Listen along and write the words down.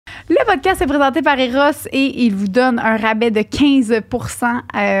Le podcast est présenté par Eros et il vous donne un rabais de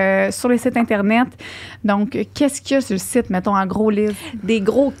 15% sur le site Internet. Donc, qu'est-ce qu'il y a sur le site, mettons, en gros livre? Des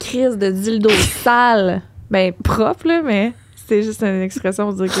gros crises de dildo sales. Ben, propres, là, mais c'est juste une expression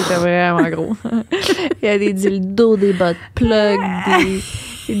pour dire qu'il était vraiment gros. Il y a des dildos, des bottes plug, des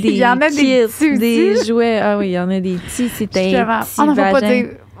il y en a kits, des petits des aussi. jouets. Ah oui, il y en a des petits. C'est un petit on ne va pas vagin, dire...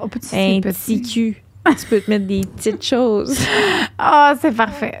 On peut un petit cul. Tu peux te mettre des petites choses. Ah, c'est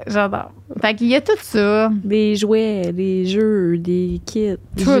parfait. J'adore. Fait qu'il y a tout ça. Des jouets, des jeux, des kits.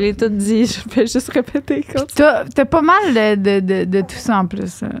 Tout. Je l'ai tout dit. Je vais juste répéter comme ça. T'as pas mal de tout ça en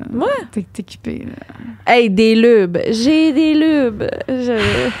plus. Ouais. T'es équipé. Là. Hey, des lubes. J'ai des lubes.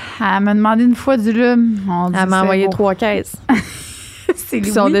 Elle m'a demandé une fois du lube. Elle m'a envoyé 3 caisses. C'est Ils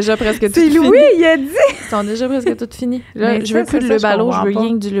Louis. sont déjà presque toutes C'est finies. Louis, il a dit. Ils sont déjà presque toutes finies. Là, Mais je veux ça, plus de ça, lube à l'eau, je veux comprends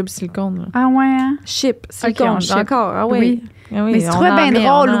rien que du lube silicone. Là. Ah ouais, hein? Chip, silicone, on chip. encore. Ah oui. Oui. Ah oui, Mais c'est on trouvé en bien met,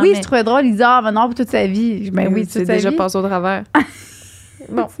 drôle. on en Louis, met. c'est trouvé drôle. Il dit, ah, ben non, pour toute sa vie. Ben oui, toute c'est sa déjà vie. passé au travers.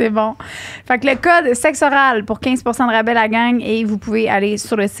 Bon. C'est bon. Fait que le code sexe oral pour 15% de rabais la gang et vous pouvez aller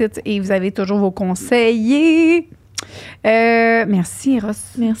sur le site et vous avez toujours vos conseillers. Merci,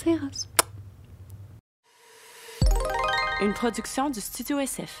 Ross. Merci, Ross. Une production du Studio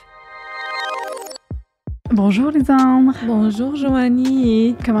SF. Bonjour, Lisandre. Bonjour,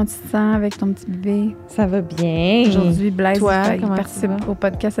 Joanie. Comment tu te sens avec ton petit bébé? Ça va bien. Aujourd'hui, Blaise, Toi, il comment tu participe vas? au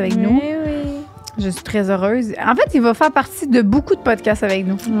podcast avec Oui, nous. oui. Je suis très heureuse. En fait, il va faire partie de beaucoup de podcasts avec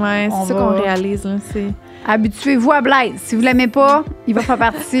nous. Ouais, On c'est ça va- qu'on réalise. Là, c'est... Habituez-vous à Blaise. Si vous l'aimez pas, il va faire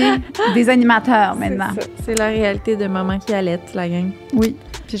partie des animateurs maintenant. C'est ça. C'est la réalité de maman qui allait, la gang. Oui,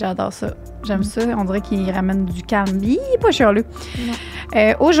 puis j'adore ça. J'aime ça. On dirait qu'il ramène du calme. Il est pas chialeux.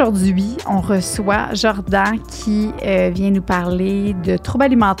 Aujourd'hui, on reçoit Jordan qui vient nous parler de troubles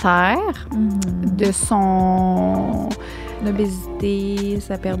alimentaires, de son... L'obésité,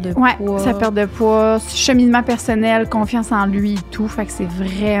 sa perte de Ouais, poids. sa perte de poids, cheminement personnel, confiance en lui et tout. Fait que c'est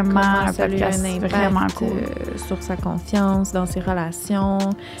vraiment Comment un ça a eu podcast un impact vraiment cool. sur sa confiance, dans ses relations,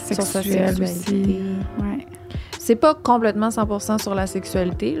 sur sa Sexuel sexualité. aussi. Ouais. C'est pas complètement 100% sur la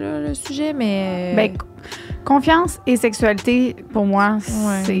sexualité, là, le sujet, mais... Ben, confiance et sexualité, pour moi,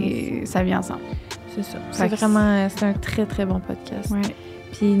 Ouais. ça vient ensemble. c'est ça. Fait que C'est un très, très bon podcast. Ouais,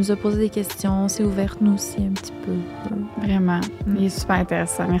 Puis il nous a posé des questions, c'est ouvert nous aussi un petit peu. vraiment. Mm. Il est super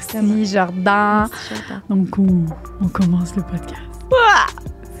intéressant. Merci, Vraiment. Jordan. Merci, Jordan. Donc, on commence le podcast.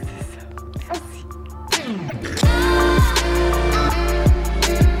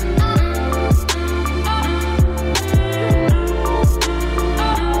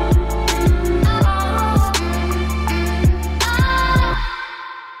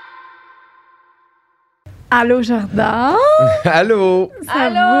 Allô, Jordan? Allô? Ça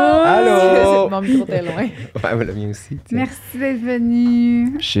va? Allô? Mon micro était loin. Ouais, le mien aussi. tiens. Merci d'être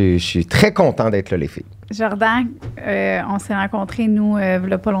venu. Je suis très content d'être là, les filles. Jordan, on s'est rencontrés, nous, il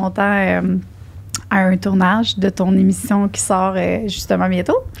n'y a pas longtemps, à un tournage de ton émission qui sort justement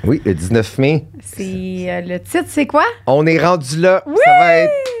bientôt. Oui, le 19 mai. C'est le titre, c'est quoi? On est rendu là. Oui! Ça va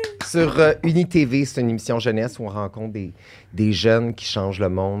être sur UniTV. C'est une émission jeunesse où on rencontre des jeunes qui changent le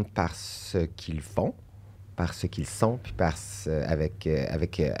monde par ce qu'ils font, par ce qu'ils sont, puis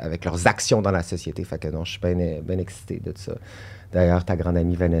avec leurs actions dans la société. Fait que non, je suis bien excité de ça. D'ailleurs, ta grande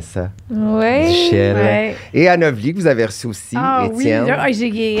amie Vanessa Ouais. Duchel Ouais. et Anne-Ovly, que vous avez reçu aussi, Ah Étienne. oui,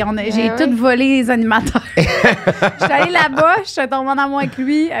 j'ai Ah tout oui. volé les animateurs. Je suis allée là-bas, je suis tombée en amour avec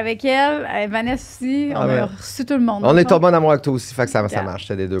lui, avec elle, Vanessa aussi. On Ah ouais. a reçu tout le monde. On est tombé en amour avec toi aussi, fait que ça Yeah. marche.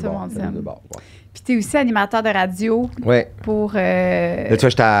 C'était des deux Tout le bords. monde C'était des s'aime. deux bords, ouais. Puis t'es aussi animateur de radio Ouais. pour... Là, tu vois,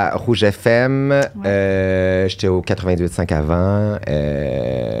 j'étais à Rouge FM. J'étais au 88.5 avant.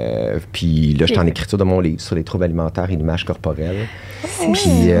 Puis là, j'étais en écriture de mon livre sur les troubles alimentaires et l'image corporelle.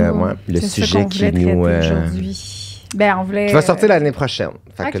 Puis, ouais, le C'est ça sujet qu'on qui voulait nous... traiter aujourd'hui. Ben, on voulait... qui va sortir l'année prochaine.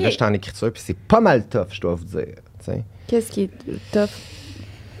 Fait que Ok. là, j'étais en écriture. Puis c'est pas mal tough, je dois vous dire. T'sais. Qu'est-ce qui est top?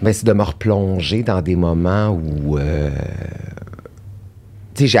 Ben, c'est de me replonger dans des moments où...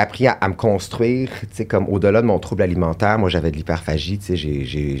 tu sais, j'ai appris à me construire, tu sais, comme au-delà de mon trouble alimentaire. Moi, j'avais de l'hyperphagie, tu sais,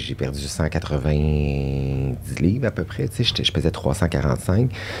 j'ai perdu 190 livres à peu près, tu sais, je pesais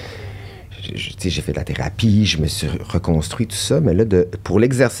 345. Tu sais, j'ai fait de la thérapie, je me suis reconstruit, tout ça. Mais là, pour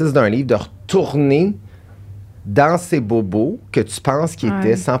l'exercice d'un livre, de retourner dans ces bobos que tu penses qui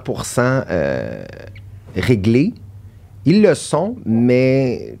étaient 100% réglés, ils le sont,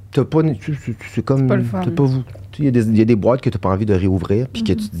 mais t'as pas... C'est comme... pas le fun. t'as pas vous. Il y a des boîtes que tu n'as pas envie de réouvrir, puis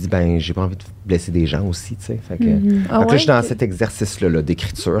que tu te dis, ben, j'ai pas envie de blesser des gens aussi, tu sais. Fait que, Ah là, je suis dans ouais? cet exercice-là là,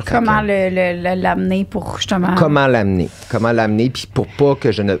 d'écriture. Fait Comment que, l'amener pour justement... comment l'amener, puis pour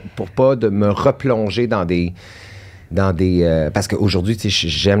pas de me replonger dans des dans des... parce qu'aujourd'hui, tu sais,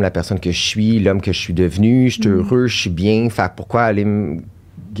 j'aime la personne que je suis, l'homme que je suis devenu, je suis heureux, je suis bien. Fait pourquoi aller me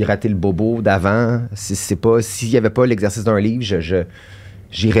gratter le bobo d'avant? S'il n'y avait pas l'exercice d'un livre,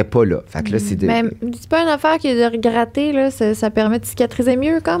 j'irais pas là. Fait que là, c'est Mais c'est pas une affaire qui est de gratter, là, ça permet de cicatriser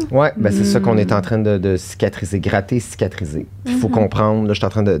mieux, comme? Oui, ben c'est ça qu'on est en train de cicatriser. Gratter, cicatriser. Il faut comprendre, là, je suis en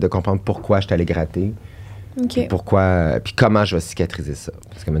train de comprendre pourquoi je suis allé gratter. OK. Puis comment je vais cicatriser ça.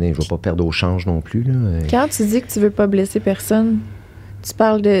 Parce que maintenant, je ne vais pas perdre au change non plus. Là. Quand tu dis que tu veux pas blesser personne, tu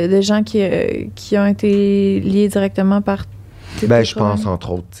parles de gens qui ont été liés directement par Ben, je pense,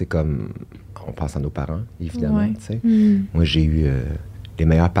 entre autres, c'est comme... On pense à nos parents, évidemment. Tu sais. Moi, j'ai eu les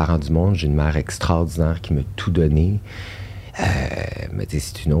meilleurs parents du monde. J'ai une mère extraordinaire qui m'a tout donné. Mais tu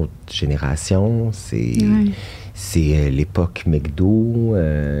sais, c'est une autre génération. C'est l'époque McDo,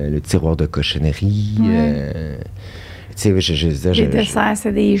 le tiroir de cochonnerie. Tu sais, les desserts,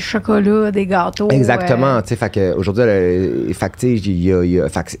 c'est des chocolats, des gâteaux. Exactement. Tu sais, fait que aujourd'hui,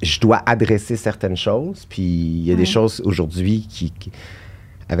 je dois adresser certaines choses. Puis il y a des choses aujourd'hui qui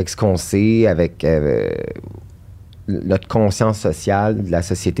avec ce qu'on sait, avec notre conscience sociale de la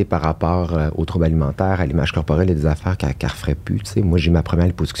société par rapport aux troubles alimentaires, à l'image corporelle et des affaires qu'elle ne referait plus. Tu sais. Moi, j'ai eu ma première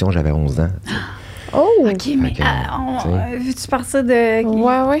liposuction, j'avais 11 ans. Tu sais. Oh! OK, mais veux-tu partir de...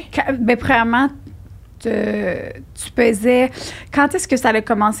 Ouais. Ben, premièrement, tu pesais... Quand est-ce que ça a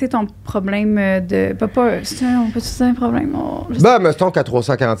commencé, ton problème de... on peut-tu dire un problème? Ben, mettons qu'à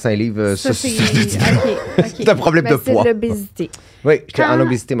 345 livres, ça, c'est... c'est un problème de poids. C'est l'obésité. Oui, j'étais en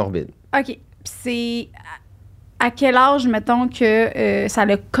obésité morbide. OK. C'est... À quel âge, mettons, que ça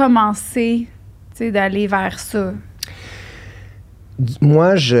a commencé, tu sais, d'aller vers ça?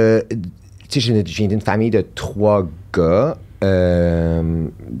 Moi, je viens d'une famille de 3 gars.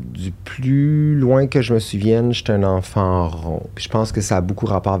 Du plus loin que je me souvienne, j'étais un enfant rond. Puis je pense que ça a beaucoup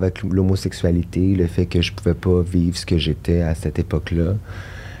rapport avec l'homosexualité, le fait que je pouvais pas vivre ce que j'étais à cette époque-là.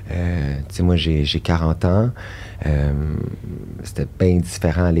 Tu sais, moi, j'ai 40 ans. C'était bien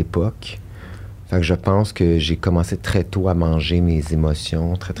différent à l'époque. Fait que je pense que j'ai commencé très tôt à manger mes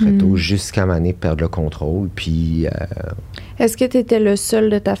émotions, très tôt, jusqu'à m'amener perdre le contrôle. Puis... Est-ce que tu étais le seul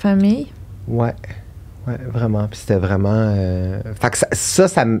de ta famille? Ouais, vraiment. Puis c'était vraiment... Fait que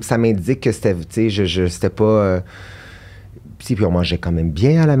ça m'indique que c'était... Tu sais, c'était pas... Puis on mangeait quand même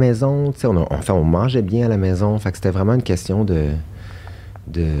bien à la maison. Tu sais, on mangeait bien à la maison. Fait que c'était vraiment une question de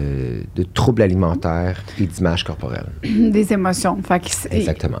troubles alimentaires et d'image corporelle. Des émotions. Fait que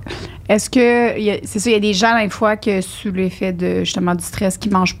exactement. Est-ce que, c'est ça, il y a des gens, des fois, que sous l'effet de, justement, du stress, qui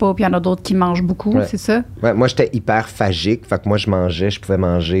ne mangent pas, puis il y en a d'autres qui mangent beaucoup, c'est ça? Ouais, moi, j'étais hyperphagique. Fait que moi, je pouvais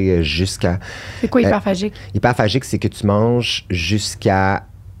manger jusqu'à... C'est quoi hyperphagique? Hyperphagique, c'est que tu manges jusqu'à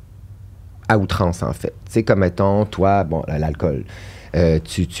outrance, en fait. Tu sais, comme, mettons, toi, bon, l'alcool,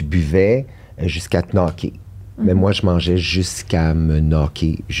 tu buvais jusqu'à te knocker. Mais moi, je mangeais jusqu'à me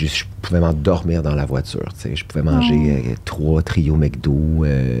knocker. Je pouvais m'endormir dans la voiture. Tu sais. Je pouvais manger 3 trios McDo,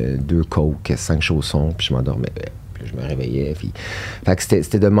 2 Coke, 5 chaussons, puis je m'endormais. Puis je me réveillais. Puis... Fait que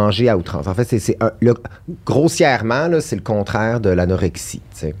c'était de manger à outrance. En fait, grossièrement, là, c'est le contraire de l'anorexie.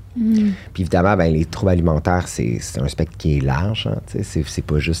 Tu sais. Puis évidemment, ben, les troubles alimentaires, c'est un spectre qui est large. Hein, tu sais. C'est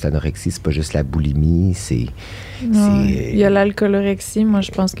pas juste l'anorexie, c'est pas juste la boulimie, il y a l'alcoolorexie. Moi, je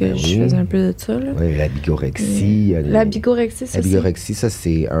pense que je faisais un peu de ça. Là. Oui, la bigorexie. La bigorexie, La bigorexie, ça,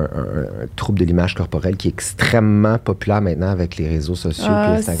 c'est un trouble de l'image corporelle qui est extrêmement populaire maintenant avec les réseaux sociaux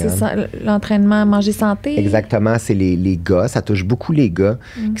et Instagram. C'est ça, l'entraînement à manger santé. Exactement, c'est les gars. Ça touche beaucoup les gars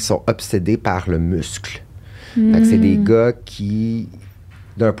qui sont obsédés par le muscle. Fait que c'est des gars qui...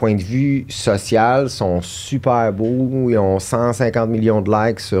 d'un point de vue social, sont super beaux. Ils ont 150 millions de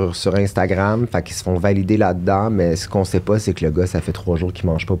likes sur Instagram. Fait qu'ils se font valider là-dedans. Mais ce qu'on sait pas, c'est que le gars, ça fait 3 jours qu'il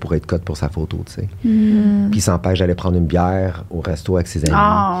mange pas pour être cote pour sa photo, tu sais. Puis il s'empêche d'aller prendre une bière au resto avec ses amis.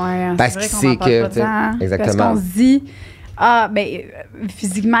 Ah, ouais. Parce qu'il sait que... Exactement. Parce qu'on se dit...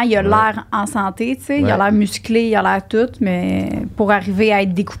 physiquement, il a l'air en santé, tu sais. Il a l'air musclé, il a l'air tout, mais pour arriver à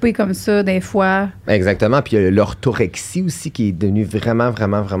être découpé comme ça, des fois... Exactement. Puis il y a l'orthorexie aussi qui est devenue vraiment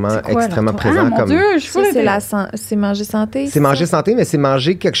extrêmement présent. Mon Dieu, c'est manger santé. C'est manger santé, mais c'est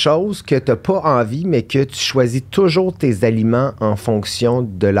manger quelque chose que tu n'as pas envie, mais que tu choisis toujours tes aliments en fonction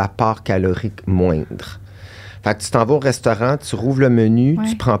de l'apport calorique moindre. Fait que tu t'en vas au restaurant, tu rouvres le menu,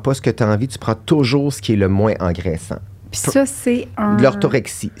 tu prends pas ce que tu as envie, tu prends toujours ce qui est le moins engraissant. Puis ça, c'est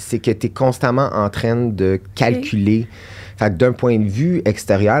l'orthorexie, c'est que tu es constamment en train de calculer. Fait que d'un point de vue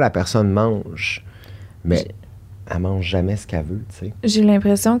extérieur, la personne mange. Mais elle mange jamais ce qu'elle veut, tu sais. J'ai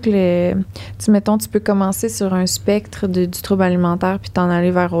l'impression que tu peux commencer sur un spectre du trouble alimentaire puis t'en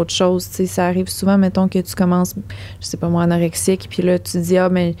aller vers autre chose. Tu sais, ça arrive souvent, mettons, que tu commences, je sais pas moi, anorexique, puis là, tu te dis,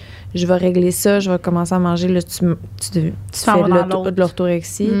 mais je vais régler ça, je vais commencer à manger. Là, tu fais de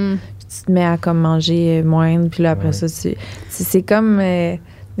l'orthorexie, puis tu te mets à comme manger moins, puis là, après ça, c'est comme...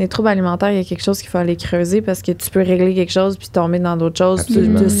 les troubles alimentaires, il y a quelque chose qu'il faut aller creuser parce que tu peux régler quelque chose puis tomber dans d'autres choses,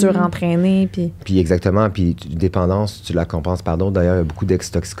 te surentraîner. Puis exactement, puis dépendance, tu la compenses par d'autres. D'ailleurs, il y a beaucoup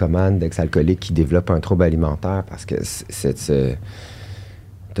d'ex-toxicomanes, d'ex-alcooliques qui développent un trouble alimentaire parce que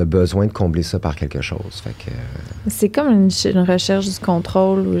tu as besoin de combler ça par quelque chose. Fait que, c'est comme une recherche du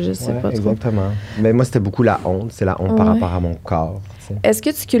contrôle ou je sais pas trop. Exactement. Mais moi, c'était beaucoup la honte. C'est la honte par rapport à mon corps. T'sais. Est-ce que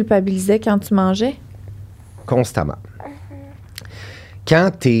tu culpabilisais quand tu mangeais? Constamment.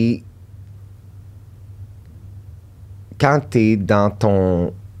 Quand t'es dans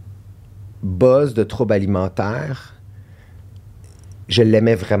ton buzz de trouble alimentaire, je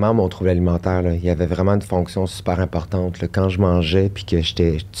l'aimais vraiment, mon trouble alimentaire. Là. Il y avait vraiment une fonction super importante. Là. Quand je mangeais puis que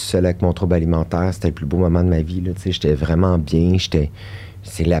j'étais tout seul avec mon trouble alimentaire, c'était le plus beau moment de ma vie. Là. J'étais vraiment bien.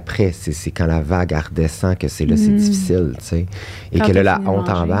 C'est l'après, c'est quand la vague redescend que c'est difficile, tu sais. Et quand que là, la honte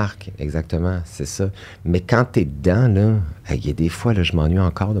embarque. Exactement, c'est ça. Mais quand t'es dedans, là, il y a des fois, là, je m'ennuie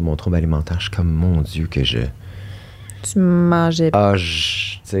encore de mon trouble alimentaire. Je suis comme, mon Dieu, que je... Tu mangeais pas.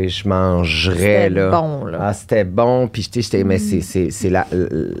 Je mangerais, c'était là. C'était bon, là. Ah, c'était bon, puis mais c'est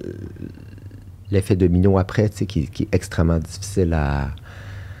l'effet domino après, tu sais, qui est extrêmement difficile à...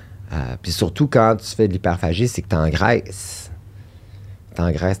 Puis surtout, quand tu fais de l'hyperphagie, c'est que t'engraisses.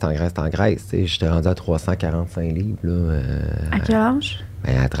 T'engraisses. J'étais rendu à 345 livres. Là, à quel âge?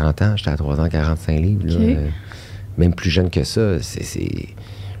 À 30 ans, j'étais à 345 livres. Okay. Là, même plus jeune que ça, c'est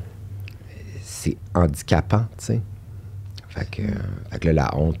handicapant, tu sais. Fait que là,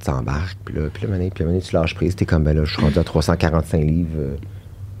 la honte t'embarque. Puis là, maintenant, tu lâches prise. T'es comme, là, je suis rendu à 345 livres.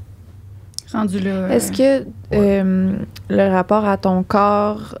 Rendu là. Est-ce que le rapport à ton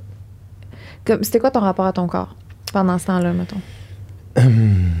corps... C'était quoi ton rapport à ton corps pendant ce temps-là, mettons?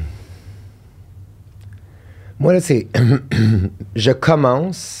 Moi, là, c'est... je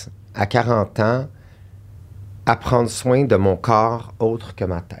commence, à 40 ans, à prendre soin de mon corps autre que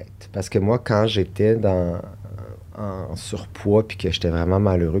ma tête. Parce que moi, quand j'étais en surpoids, puis que j'étais vraiment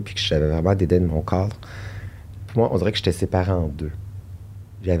malheureux, puis que j'avais vraiment dédain de mon corps, pour moi, on dirait que j'étais séparé en deux.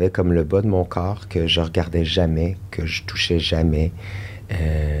 J'avais comme le bas de mon corps que je regardais jamais, que je touchais jamais.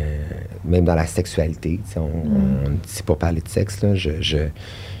 Même dans la sexualité, on ne sait pas parler de sexe, là, je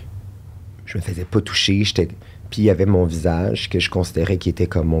me faisais pas toucher, puis il y avait mon visage que je considérais qui était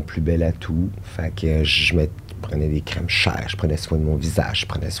comme mon plus bel atout, fait que je prenais des crèmes chères, je prenais soin de mon visage, je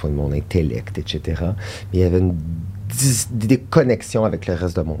prenais soin de mon intellect, etc. Mais il y avait une déconnexion avec le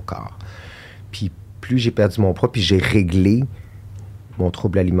reste de mon corps. Puis plus j'ai perdu mon poids, puis j'ai réglé mon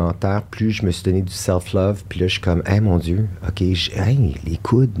trouble alimentaire, plus je me suis donné du self-love, puis là, je suis comme, hey, mon Dieu, OK, les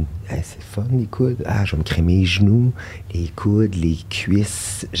coudes, c'est fun, les coudes. Ah, je vais me crémer les genoux, les coudes, les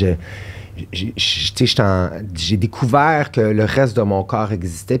cuisses. J'ai découvert que le reste de mon corps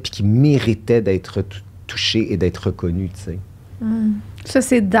existait, puis qu'il méritait d'être touché et d'être reconnu, tu sais. Ça,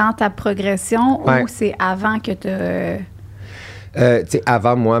 c'est dans ta progression ou c'est avant que tu...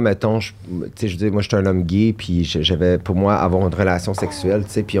 avant moi, mettons, je veux dire, moi, j'étais un homme gay, puis j'avais, pour moi, avoir une relation sexuelle,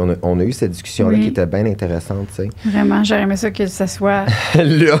 tu sais, puis on a eu cette discussion-là qui était bien intéressante, tu sais. Vraiment, j'aurais aimé ça que ça soit...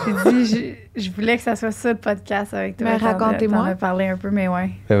 là. Je voulais que ça soit ça, le podcast avec toi. Mais racontez-moi. T'en as parlé un peu, mais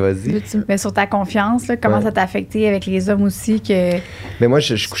ouais. Vas-y. Mais sur ta confiance, là, comment ça t'a affecté avec les hommes aussi que... Mais moi,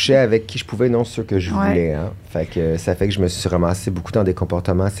 je couchais avec qui je pouvais, non ceux que je voulais, hein. Fait que ça fait que je me suis ramassé beaucoup dans des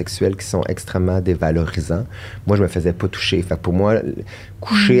comportements sexuels qui sont extrêmement dévalorisants. Moi, je me faisais pas toucher. Fait que pour moi,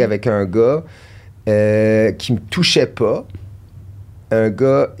 coucher avec un gars qui me touchait pas, un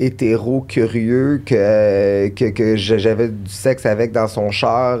gars hétéro curieux que j'avais du sexe avec dans son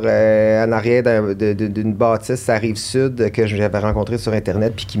char en arrière d'une bâtisse à Rive-Sud que j'avais rencontré sur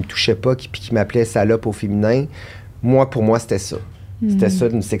Internet puis qui me touchait pas, puis qui m'appelait salope au féminin. Pour moi, c'était ça. C'était ça,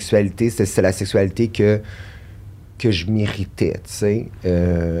 une sexualité. C'était la sexualité que je méritais, tu sais.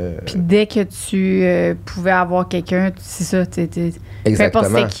 Puis dès que tu pouvais avoir quelqu'un, c'est ça, peu importe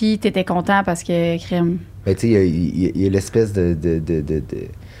c'était qui, t'étais content parce que crème. Mais tu sais, il y a l'espèce de...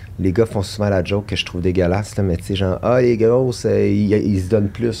 Les gars font souvent la joke que je trouve dégueulasse, là, mais tu sais, genre, les grosses, ils se donnent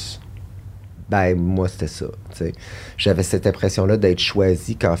plus. Ben, moi, c'était ça, tu sais. J'avais cette impression-là d'être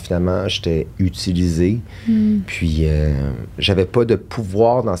choisi quand finalement j'étais utilisé. Puis, j'avais pas de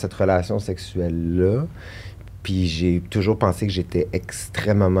pouvoir dans cette relation sexuelle-là. Puis j'ai toujours pensé que j'étais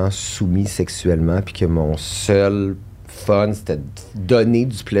extrêmement soumis sexuellement, puis que mon seul fun, c'était de donner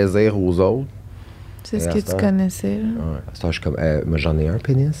du plaisir aux autres. C'est ce que tu connaissais. Là. Ouais. À ce temps, je suis comme, moi, j'en ai un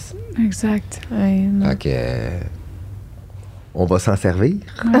pénis. Exact. Ouais, non. Fait que, on va s'en servir,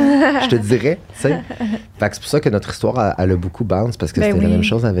 je te dirais, tu sais. Fait que c'est pour ça que notre histoire, elle a beaucoup bounce, parce que Ben c'était oui. la même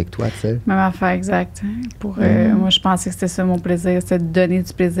chose avec toi, tu sais. Même affaire, exact. Pour, moi, je pensais que c'était ça mon plaisir, c'était de donner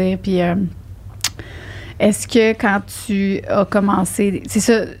du plaisir. Puis, est-ce que quand tu as commencé... C'est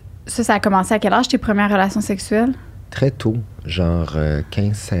ça a commencé à quel âge, tes premières relations sexuelles? Très tôt, genre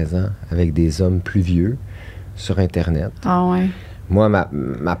 15-16 ans, avec des hommes plus vieux, sur Internet. Ah ouais. Moi,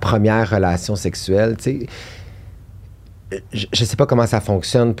 ma première relation sexuelle, tu sais... Je sais pas comment ça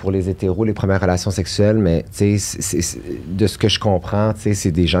fonctionne pour les hétéros, les premières relations sexuelles, mais tu sais, de ce que je comprends, tu sais,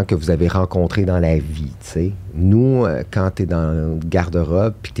 c'est des gens que vous avez rencontrés dans la vie, tu sais. Nous, quand t'es dans le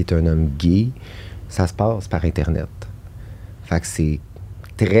garde-robe puis t'es un homme gay, ça se passe par Internet. Fait que c'est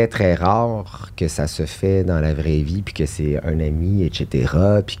très, très rare que ça se fait dans la vraie vie, puis que c'est un ami, etc.,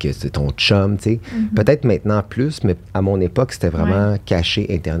 puis que c'est ton chum, tu sais. Peut-être maintenant plus, mais à mon époque, c'était vraiment caché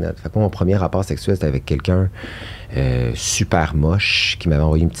Internet. Fait que mon premier rapport sexuel, c'était avec quelqu'un super moche qui m'avait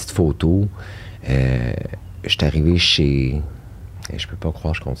envoyé une petite photo. J'étais arrivé chez... Je peux pas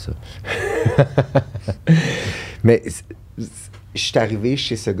croire que je compte ça. Mais j'étais arrivé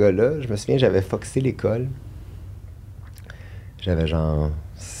chez ce gars-là. Je me souviens, j'avais foxé l'école. J'avais genre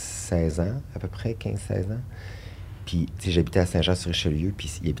 16 ans, à peu près, 15-16 ans. Puis, tu sais, j'habitais à Saint-Jean-sur-Richelieu,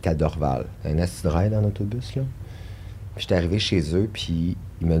 puis il habitait à Dorval. Un asti de ride en autobus, là. Puis j'étais arrivé chez eux, puis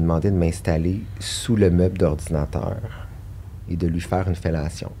il m'a demandé de m'installer sous le meuble d'ordinateur et de lui faire une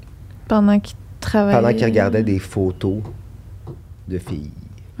fellation. Pendant qu'il travaillait? Pendant qu'il regardait des photos de filles.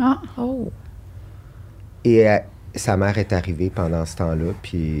 Ah. Oh. Et sa mère est arrivée pendant ce temps-là,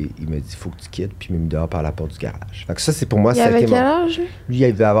 puis il m'a dit, faut que tu quittes, puis il m'a mis dehors par la porte du garage. Fait que ça, c'est pour moi... Il avait quel âge, lui? Lui,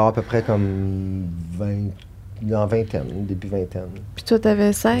 il devait avoir à peu près comme 20... En vingtaine, début vingtaine. Puis toi,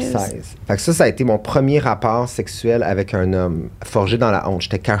 t'avais 16? 16. Fait que ça a été mon premier rapport sexuel avec un homme, forgé dans la honte.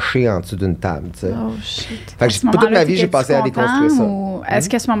 J'étais caché en dessous d'une table, tu sais. Oh, shit. Fait que toute ma vie, j'ai passé à déconstruire ça. Ou est-ce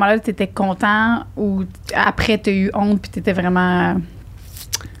qu'à ce moment-là, tu étais content ou après, tu as eu honte puis tu étais vraiment...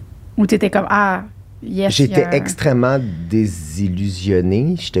 Ou tu étais comme, ah, yes. J'étais extrêmement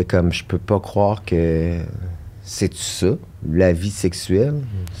désillusionné. J'étais comme, je peux pas croire que... C'est-tu ça, la vie sexuelle?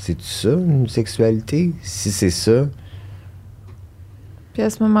 C'est-tu ça, une sexualité? Si c'est ça... Puis à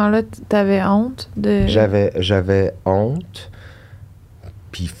ce moment-là, t'avais honte de... J'avais honte.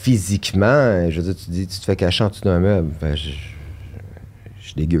 Puis physiquement, je veux dire, tu te fais cacher en dessous d'un meuble. Ben, je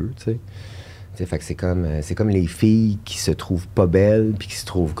suis dégueu, tu sais. Fait que c'est comme les filles qui se trouvent pas belles, puis qui se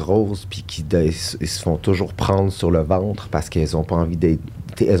trouvent grosses, puis qui se font toujours prendre sur le ventre parce qu'elles ont pas envie d'être...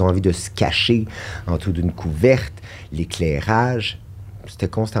 Elles ont envie de se cacher en dessous d'une couverte. L'éclairage, c'était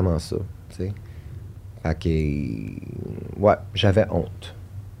constamment ça, tu sais. Fait que... Ouais, j'avais honte.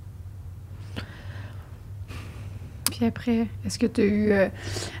 Puis après, est-ce que tu as eu...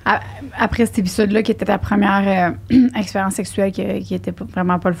 après cet épisode-là, qui était ta première expérience sexuelle qui était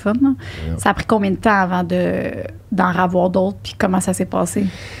vraiment pas le fun, là, ça a pris combien de temps avant d'en avoir d'autres, puis comment ça s'est passé?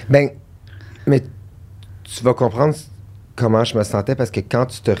 Ben, mais tu vas comprendre comment je me sentais, parce que quand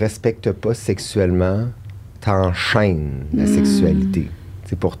tu te respectes pas sexuellement, t'enchaînes la sexualité.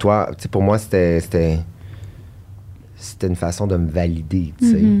 T'sais, pour toi, pour moi, c'était une façon de me valider,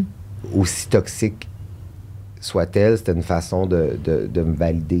 tu sais. Aussi toxique soit-elle, c'était une façon de me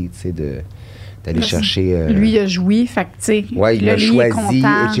valider, tu sais, d'aller chercher... Lui, il a joui, fait que, tu sais... Ouais, il m'a choisi,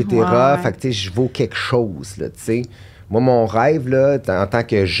 etc. Ouais. Fait que, tu sais, je vaux quelque chose, là, tu sais. Moi, mon rêve, là, en tant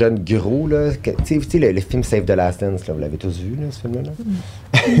que jeune gros, là, tu sais, le film Save the Last Dance, là, vous l'avez tous vu, là, ce film-là?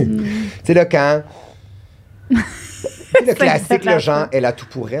 Tu sais, là, quand... le classique, là, genre, elle a tout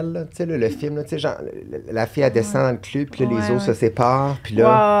pour elle, là, tu sais, le film, là, tu sais, genre, la fille, elle descend dans le club, puis là, les os se séparent, puis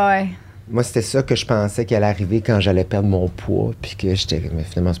là... Ouais. Moi, c'était ça que je pensais qu'elle allait arriver quand j'allais perdre mon poids, puis que j'étais... Mais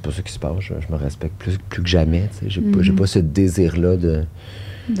finalement, c'est pas ça qui se passe, je me respecte plus que jamais, tu sais, j'ai pas ce désir-là de...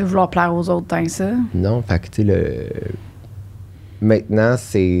 De vouloir plaire aux autres tant que ça. Non, fait que, tu sais, maintenant,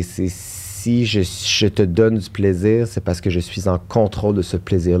 c'est si je te donne du plaisir, c'est parce que je suis en contrôle de ce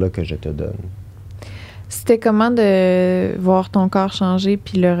plaisir-là que je te donne. C'était comment de voir ton corps changer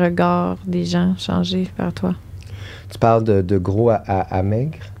puis le regard des gens changer vers toi? Tu parles de gros à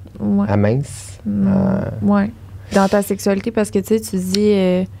maigre? Ouais. À mince? Ouais. Dans ta sexualité, parce que, tu sais, tu dis...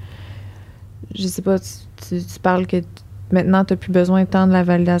 je sais pas, tu parles que... Maintenant, tu n'as plus besoin tant de la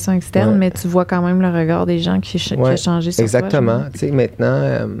validation externe, mais tu vois quand même le regard des gens qui a changé sur exactement. Tu sais,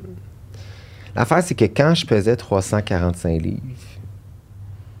 maintenant, l'affaire, c'est que quand je pesais 345 livres,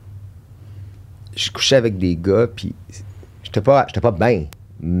 je couchais avec des gars, puis j'étais pas bien,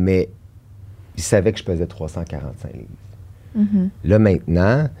 mais ils savaient que je pesais 345 livres. Là,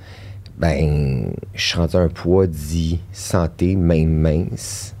 maintenant, ben, je suis rendu à un poids dit santé, même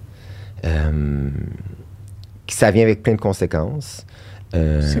mince. Ça vient avec plein de conséquences.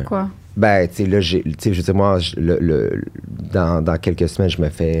 C'est quoi? Ben, tu sais, là, je veux dire, moi, dans quelques semaines, je me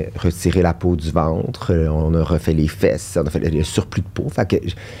fais retirer la peau du ventre. On a refait les fesses. On a fait le surplus de peau. Fait que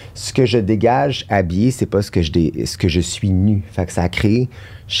ce que je dégage habillé, c'est pas ce que je suis nu. Fait que ça a créé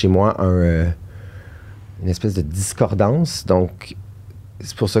chez moi une espèce de discordance. Donc,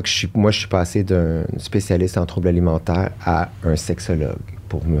 c'est pour ça que je suis passé d'un spécialiste en troubles alimentaires à un sexologue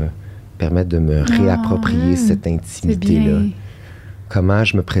pour me permettre de me réapproprier cette intimité-là. Comment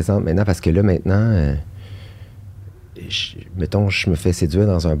je me présente maintenant, parce que là, maintenant, mettons, je me fais séduire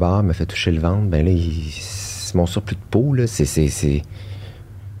dans un bar, me fait toucher le ventre, ben là, c'est mon surplus de peau, là, c'est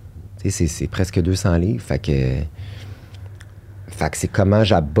presque 200 livres, fait que c'est comment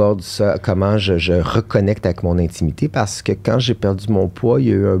j'aborde ça, comment je reconnecte avec mon intimité, parce que quand j'ai perdu mon poids, il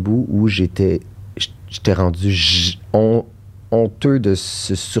y a eu un bout où j'étais rendu honteux de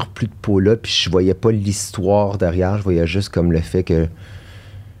ce surplus de peau-là, puis je voyais pas l'histoire derrière, je voyais juste comme le fait que...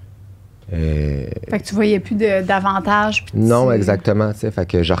 Fait que tu voyais plus d'avantages. Non, exactement, tu sais, fait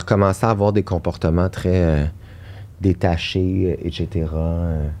que j'ai recommencé à avoir des comportements très détachés, etc.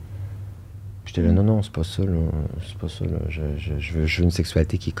 J'étais là, non, c'est pas ça, là, c'est pas ça, là. Je veux une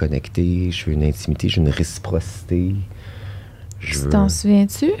sexualité qui est connectée, je veux une intimité, je veux une réciprocité. Tu t'en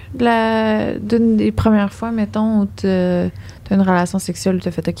souviens-tu d'une des premières fois, mettons, où tu as une relation sexuelle où tu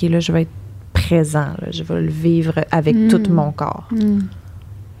as fait « OK, là, je vais être présent, là, je vais le vivre avec tout mon corps. »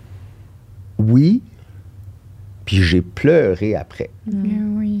 Oui, puis j'ai pleuré après.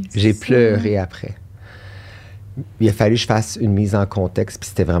 Oui, j'ai pleuré après. Il a fallu que je fasse une mise en contexte, puis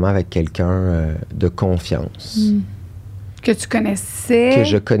c'était vraiment avec quelqu'un de confiance. Que tu connaissais. Que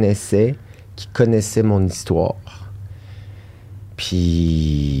je connaissais, qui connaissait mon histoire.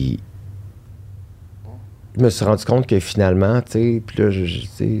 Puis, je me suis rendu compte que finalement, tu sais, puis là,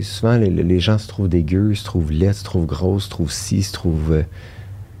 souvent, les gens se trouvent dégueux, se trouvent laids, se trouvent grosses, se trouvent ci, se trouvent...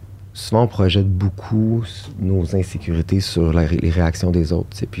 souvent, on projette beaucoup nos insécurités sur les réactions des autres,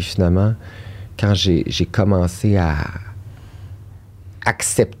 tu sais. Puis finalement, quand j'ai commencé à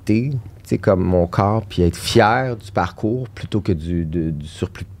accepter, tu sais, comme mon corps, puis être fier du parcours plutôt que du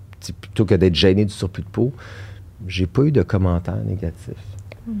surplus, plutôt que d'être gêné du surplus de peau, j'ai pas eu de commentaires négatifs.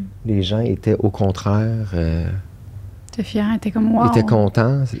 Les gens étaient au contraire... T'es fier, t'es comme wow. Ils étaient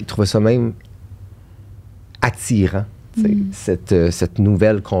contents. Ils trouvaient ça même attirant, cette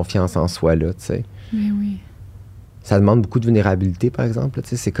nouvelle confiance en soi-là, tu sais. Oui. Ça demande beaucoup de vulnérabilité, par exemple. Tu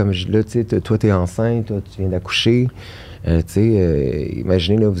sais, c'est comme, là, tu sais, toi, t'es enceinte, toi, tu viens d'accoucher. Tu sais,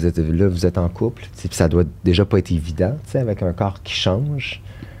 imaginez, là, vous êtes en couple, puis ça doit déjà pas être évident, tu sais, avec un corps qui change.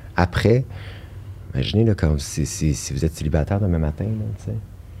 Après... Imaginez, là, comme si vous êtes célibataire demain matin, là, tu sais.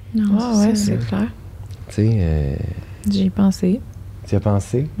 Non, c'est clair. Tu sais... J'y ai pensé. Tu y as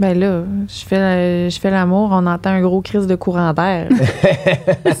pensé? Ben là, je fais l'amour, on entend un gros crise de courant d'air. Tu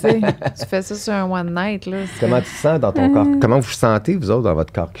sais, tu fais ça sur un one night, là. Comment tu te sens dans ton corps? Comment vous vous sentez, vous autres, dans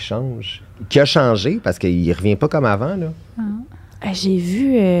votre corps qui change? Qui a changé, parce qu'il revient pas comme avant, là. J'ai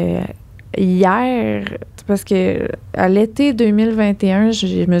vu... hier, parce que à l'été 2021,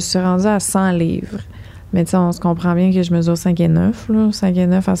 je me suis rendue à 100 livres. Mais tu sais, on se comprend bien que je mesure 5 et 9, là. 5 et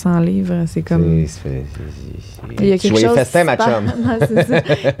 9 à 100 livres, c'est comme... Il y a quelque chose festin, ma chum. Non, c'est ça.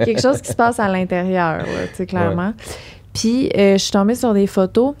 Quelque chose qui se passe à l'intérieur, là, tu sais, clairement. Ouais. Puis, je suis tombée sur des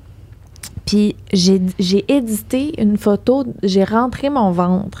photos, puis j'ai édité une photo, j'ai rentré mon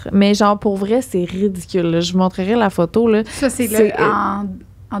ventre. Mais genre, pour vrai, c'est ridicule, là. Je vous montrerai la photo, là. Ça, c'est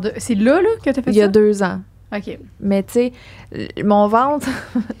c'est là que tu as fait ça? Il y a 2 ans. OK. Mais tu sais, mon ventre,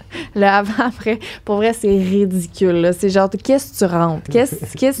 le avant-après, pour vrai, c'est ridicule. Là. C'est genre, qu'est-ce que tu rentres?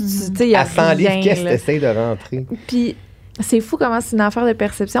 Qu'est-ce que tu... sais, à 100 livres, qu'est-ce que tu essaies de rentrer? Puis, c'est fou comment c'est une affaire de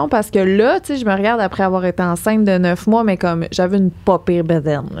perception parce que là, tu sais, je me regarde après avoir été enceinte de 9 mois, mais comme j'avais une pas pire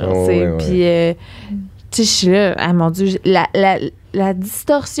bedaine. Puis, tu sais, je suis là, ah mon Dieu, la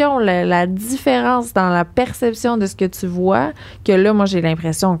distorsion, la différence dans la perception de ce que tu vois, que là, moi, j'ai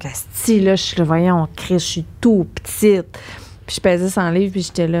l'impression qu'à ce style-là, je suis là, voyons, je suis tout petite. Puis je pesais 100 livres, puis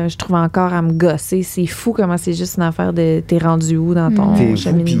j'étais là, je trouve encore à me gosser. C'est fou comment c'est juste une affaire de t'es rendu où dans ton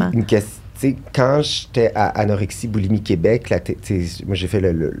cheminement. Une question, quand j'étais à Anorexie Boulimie Québec, moi, j'ai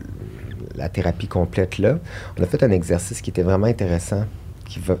fait la thérapie complète là. On a fait un exercice qui était vraiment intéressant,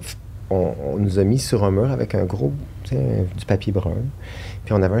 on nous a mis sur un mur avec un gros, du papier brun.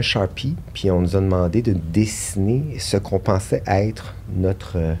 Puis on avait un Sharpie, puis on nous a demandé de dessiner ce qu'on pensait être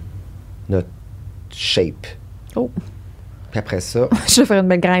notre shape. Oh! Puis après ça... Je vais faire une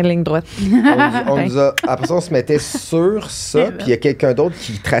belle grande ligne droite. Après ça, on se mettait sur ça, puis il y a quelqu'un d'autre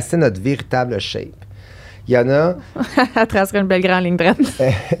qui traçait notre véritable shape. Il y en a... Elle tracerait une belle grande ligne droite.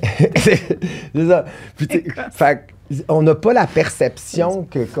 C'est ça. Puis, on n'a pas la perception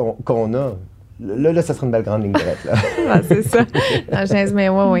qu'on a. Là, ça serait une belle grande ligne droite, là. Ah, c'est ça. Non, je mais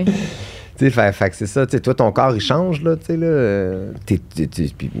oui. Tu sais, fait que c'est ça. Tu sais, toi, ton corps, il change, là, tu sais, là. Puis...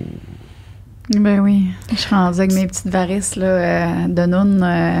 Ben oui. Je suis rendue avec mes petites varices, là, de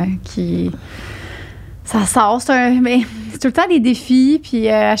noun qui... Ça sort. Mais c'est tout le temps des défis. Puis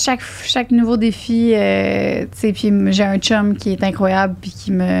à chaque nouveau défi, tu sais, puis j'ai un chum qui est incroyable puis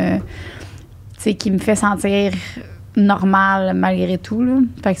qui me fait sentir normal malgré tout, là.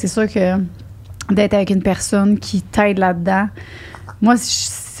 Fait que c'est sûr que d'être avec une personne qui t'aide là-dedans. Moi,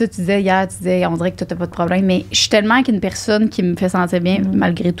 ça, tu disais hier, on dirait que toi, t'as pas de problème, mais je suis tellement avec une personne qui me fait sentir bien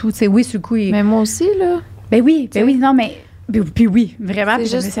malgré tout. Tu sais, oui, sur le coup... Mais moi aussi, là. Ben oui, non, mais... Puis oui, vraiment. Puis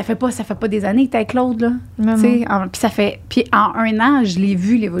juste... ça fait pas des années que t'es avec Claude, là. Non. Puis en un an, je l'ai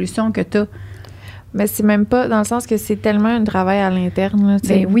vu, l'évolution que t'as. Mais c'est même pas dans le sens que c'est tellement un travail à l'interne.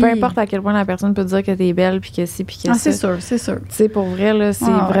 Ben oui. Peu importe à quel point la personne peut te dire que t'es belle, puis que si, puis que ça. C'est sûr. Tu sais, pour vrai, là, c'est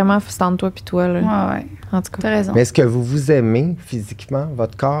vraiment c'est entre toi puis toi, là. Ouais. En tout cas. T'as raison. Mais est-ce que vous vous aimez physiquement,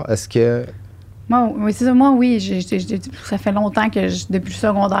 votre corps? Est-ce que... Moi, oui, c'est ça. Moi, oui. Ça fait longtemps que, depuis le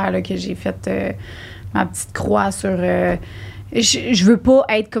secondaire, là, que j'ai fait ma petite croix sur... Je veux pas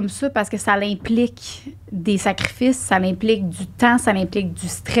être comme ça parce que ça implique des sacrifices, ça implique du temps, ça implique du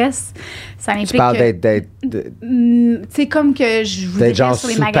stress, ça implique... Tu parles d'être... Tu sais, comme que je vous dirais sur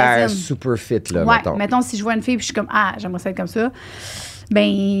les magazines. Super fit, là, ouais, mettons, si je vois une fille puis je suis comme, j'aimerais ça être comme ça,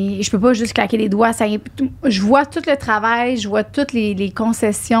 ben je peux pas juste claquer les doigts. Je vois tout le travail, je vois toutes les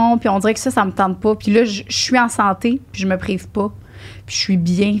concessions, puis on dirait que ça me tente pas. Puis là, je suis en santé, puis je me prive pas, puis je suis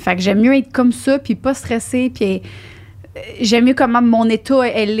bien. Fait que j'aime mieux être comme ça, puis pas stressée, puis... J'aime mieux comment mon état,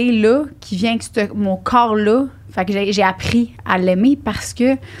 elle est là, qui vient avec mon corps là. Fait que j'ai appris à l'aimer parce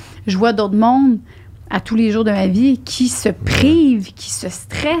que je vois d'autres mondes à tous les jours de ma vie qui se privent, qui se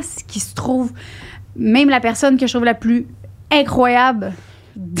stressent, qui se trouvent... Même la personne que je trouve la plus incroyable,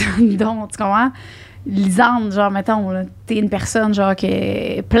 dont, tu comprends? Lisande, genre, mettons, là, t'es une personne, genre,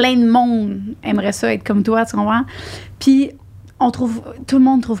 que plein de monde aimerait ça, être comme toi, tu comprends? Puis, tout le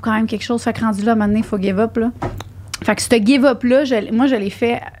monde trouve quand même quelque chose. Fait que rendu là, à un moment donné, il faut give up, là. Fait que ce give-up-là, moi, je l'ai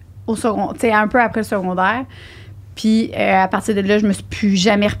fait au secondaire, tu sais, un peu après le secondaire. Puis, à partir de là, je me suis plus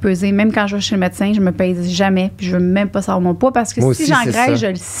jamais repesée. Même quand je vais chez le médecin, je me pèse jamais. Puis, je veux même pas savoir mon poids parce que si j'engraisse, je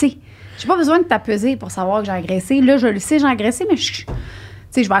le sais. J'ai pas besoin de t'apeser pour savoir que j'ai engraissé. Là, je le sais, j'ai engraissé, mais tu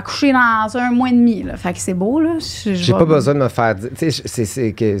sais, je vais accoucher dans 1 mois et demi. Là. Fait que c'est beau, là. J'ai pas besoin de me faire dire... Tu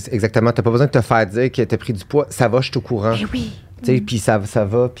sais, exactement, t'as pas besoin de te faire dire que t'as pris du poids. Ça va, je suis au courant. Ben oui. Tu sais, puis ça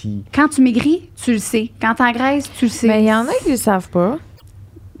va, puis... Quand tu maigris, tu le sais. Quand t'engraisses, tu le sais. Mais il y en a qui le savent pas.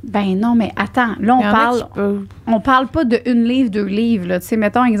 Ben non, mais attends. Là, on parle pas de 1 livre, 2 livres. Là. Tu sais,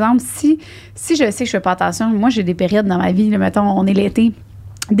 mettons, exemple, si je sais que je fais pas attention, moi, j'ai des périodes dans ma vie, là, mettons, on est l'été.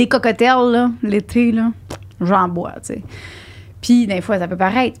 Des cocktails, là, l'été, là, j'en bois, tu sais. Puis, des fois, ça peut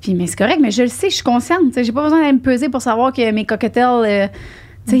paraître. Puis, mais c'est correct, mais je le sais, je suis consciente. Tu sais, j'ai pas besoin d'aller me peser pour savoir que mes cocktails...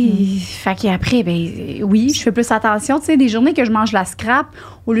 tu sais, fait qu'après, ben oui, je fais plus attention. Tu sais, des journées que je mange la scrap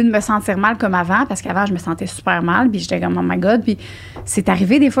au lieu de me sentir mal comme avant, parce qu'avant, je me sentais super mal, puis j'étais comme, oh my God. Puis c'est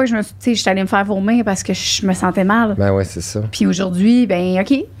arrivé des fois que j'étais allée me faire vomir parce que je me sentais mal. Ben ouais, c'est ça. Puis aujourd'hui, ben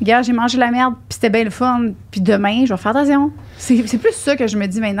OK, regarde, j'ai mangé la merde, puis c'était bien le fun. Puis demain, je vais faire attention. C'est plus ça que je me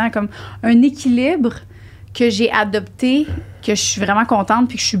dis maintenant, comme un équilibre que j'ai adopté, que je suis vraiment contente,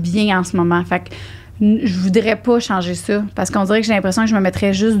 puis que je suis bien en ce moment. Fait que je voudrais pas changer ça parce qu'on dirait que j'ai l'impression que je me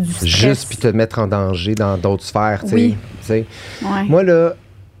mettrais juste du stress. Juste puis te mettre en danger dans d'autres sphères, tu sais. Oui. Ouais. Moi, là,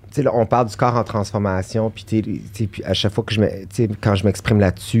 tu sais, on parle du corps en transformation, puis puis à chaque fois que quand je m'exprime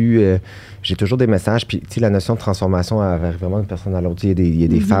là-dessus, j'ai toujours des messages, puis tu sais, la notion de transformation, elle varie vraiment d'une personne à l'autre. Il y a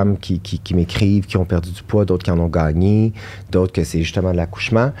des femmes qui m'écrivent, qui ont perdu du poids, d'autres qui en ont gagné, d'autres que c'est justement de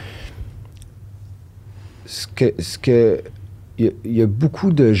l'accouchement. Il y a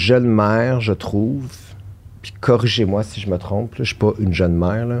beaucoup de jeunes mères, je trouve, puis corrigez-moi si je me trompe, là, je ne suis pas une jeune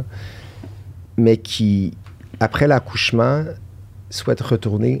mère, là, mais qui, après l'accouchement, souhaitent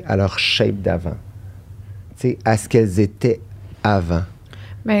retourner à leur shape d'avant, à ce qu'elles étaient avant.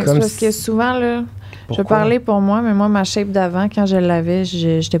 Mais c'est parce que souvent, là, je vais parler pour moi, mais moi, ma shape d'avant, quand je l'avais,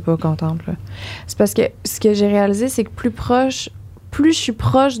 je n'étais pas contente. Là. C'est parce que ce que j'ai réalisé, c'est que plus je suis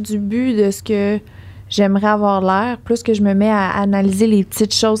proche du but de ce que j'aimerais avoir l'air, plus que je me mets à analyser les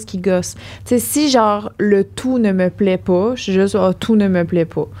petites choses qui gossent. Tu sais, si genre le tout ne me plaît pas, je suis juste tout ne me plaît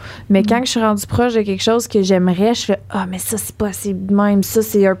pas. Mais quand je suis rendue proche de quelque chose que j'aimerais, je fais mais ça c'est pas assez de même, ça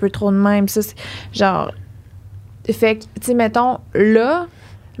c'est un peu trop de même, ça c'est genre Fait que, tu sais, mettons, là,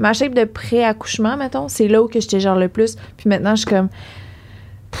 ma shape de pré-accouchement, mettons, c'est là où que j'étais genre le plus. Puis maintenant, je suis comme...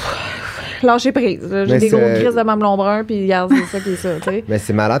 lâcher prise. J'ai des gros grises de mamelon brun, puis regarde, c'est ça qui est ça, tu sais. Mais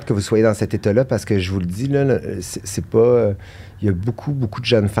c'est malade que vous soyez dans cet état-là, parce que je vous le dis, là, c'est pas... Il y a beaucoup de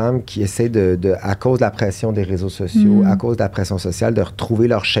jeunes femmes qui essaient à cause de la pression des réseaux sociaux, à cause de la pression sociale, de retrouver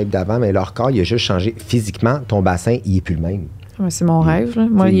leur shape d'avant, mais leur corps, il a juste changé. Physiquement, ton bassin, il est plus le même. Ouais, c'est mon rêve, là.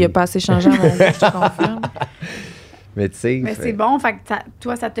 Moi, il a pas assez changé à mon goût, je te confirme. Mais tu sais... Mais c'est bon, fait que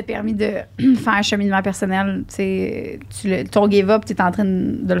toi, ça t'a permis de faire un cheminement personnel. Ton give-up, tu es en train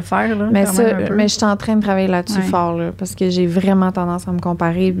de le faire, là. Mais je suis en train de travailler là-dessus fort, là, parce que j'ai vraiment tendance à me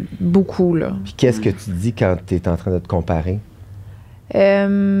comparer beaucoup, là. Puis qu'est-ce que tu dis quand tu es en train de te comparer?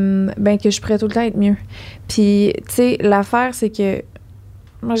 Ben que je pourrais tout le temps être mieux. Puis, tu sais, l'affaire, c'est que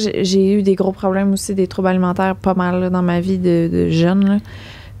moi, j'ai eu des gros problèmes aussi, des troubles alimentaires pas mal là, dans ma vie de jeune, là.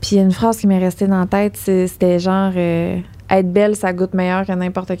 Puis il y a une phrase qui m'est restée dans la tête, c'était genre être belle, ça goûte meilleur que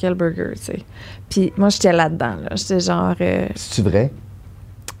n'importe quel burger, tu sais. Puis moi, j'étais là-dedans, là. J'étais genre... C'est-tu vrai?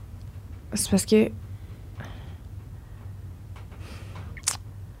 C'est parce que...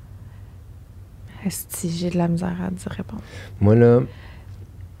 Esti, j'ai de la misère à te répondre. Moi, là,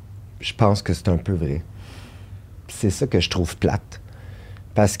 je pense que c'est un peu vrai. Puis c'est ça que je trouve plate.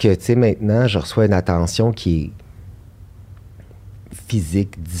 Parce que, tu sais, maintenant, je reçois une attention qui est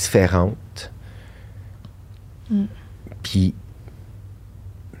physique, différente. Puis...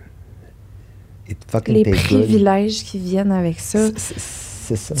 Les privilèges qui viennent avec ça.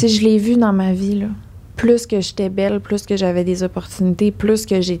 C'est ça. Tu sais, je l'ai vu dans ma vie, là. Plus que j'étais belle, plus que j'avais des opportunités, plus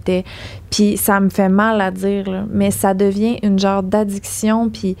que j'étais... Puis ça me fait mal à dire, là, mais ça devient une genre d'addiction,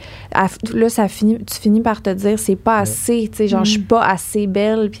 puis là, tu finis par te dire, c'est pas assez, tu sais, genre, je suis pas assez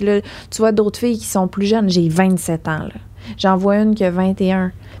belle. Puis là, tu vois d'autres filles qui sont plus jeunes. J'ai 27 ans, là. J'en vois une qui a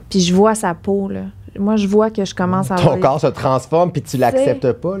 21, puis je vois sa peau, là. Moi, je vois que je commence à avoir... Ton corps se transforme, puis tu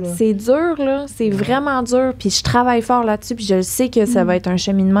l'acceptes pas, là. C'est dur, là. C'est vraiment dur. Puis je travaille fort là-dessus, puis je le sais que ça va être un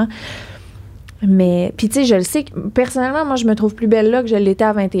cheminement. Mais, puis tu sais, je le sais que, personnellement, moi, je me trouve plus belle là que je l'étais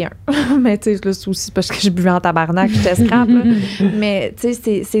à 21. Mais tu sais, là, c'est aussi parce que je buvais en tabarnak, j'étais scrap, là. Mais tu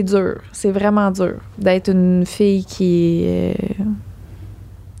sais, c'est dur. C'est vraiment dur d'être une fille qui...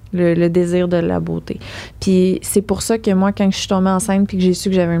 Le désir de la beauté. Puis c'est pour ça que moi, quand je suis tombée enceinte puis que j'ai su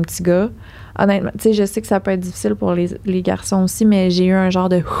que j'avais un petit gars, honnêtement, tu sais, je sais que ça peut être difficile pour les garçons aussi, mais j'ai eu un genre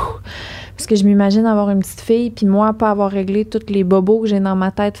de... Parce que je m'imagine avoir une petite fille, puis moi, pas avoir réglé tous les bobos que j'ai dans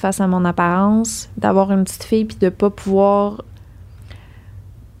ma tête face à mon apparence, d'avoir une petite fille puis de pas pouvoir...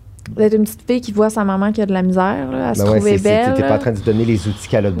 D'être une petite fille qui voit sa maman qui a de la misère, là, à se trouver belle. T'es pas en train de lui donner les outils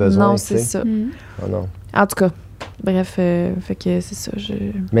qu'elle a besoin. Non, c'est ça. Oh non. En tout cas... Bref, fait que c'est ça.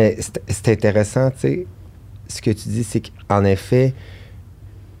 Mais c'est intéressant, tu sais, ce que tu dis, c'est qu'en effet,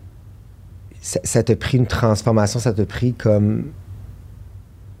 ça t'a pris une transformation, ça t'a pris comme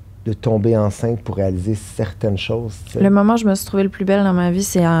de tomber enceinte pour réaliser certaines choses. T'sais. Le moment où je me suis trouvée le plus belle dans ma vie,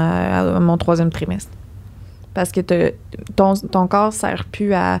 c'est à mon 3e trimestre. Parce que ton corps ne sert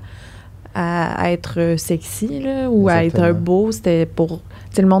plus à être sexy, là, ou à être beau. C'était pour...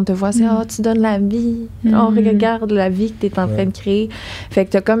 Tu sais, le monde te voit, c'est « Ah, tu donnes la vie. Oh, regarde la vie que tu es en train de créer. » Fait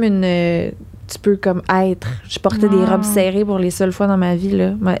que tu as comme une... tu peux comme être. Je portais des robes serrées pour les seules fois dans ma vie,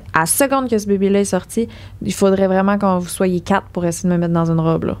 là. Mais à la seconde que ce bébé-là est sorti, il faudrait vraiment que vous soyez 4 pour essayer de me mettre dans une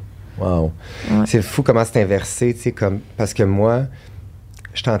robe, là. Wow. Ouais. C'est fou comment c'est inversé, tu sais, comme... Parce que moi,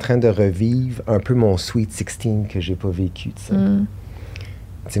 j'étais en train de revivre un peu mon Sweet 16 que j'ai pas vécu, tu sais.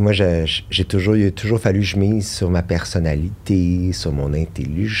 Tu sais, moi, il a toujours fallu que je mise sur ma personnalité, sur mon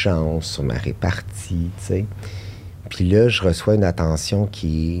intelligence, sur ma répartie, tu sais. Puis là, je reçois une attention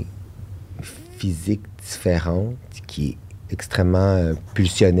qui est physique différente, qui est extrêmement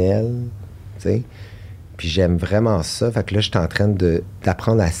pulsionnelle, tu sais. Puis j'aime vraiment ça. Fait que là, je suis en train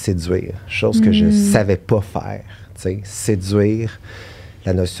d'apprendre à séduire, chose que je savais pas faire, tu sais. Séduire,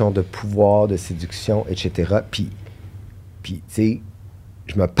 la notion de pouvoir, de séduction, etc. Puis tu sais,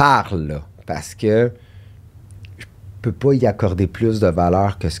 je me parle, là, parce que je peux pas y accorder plus de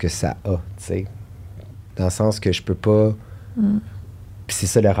valeur que ce que ça a, tu sais. Dans le sens que je peux pas... Puis c'est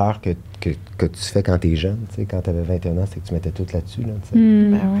ça l'erreur que tu fais quand t'es jeune, tu sais. Quand t'avais 21 ans, c'est que tu mettais tout là-dessus, là, tu sais.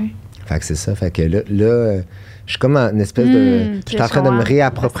 Ben oui. Fait que c'est ça. Fait que là je suis comme en espèce de... Je suis en train de me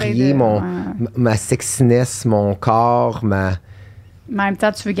réapproprier ma sexiness, mon corps, en même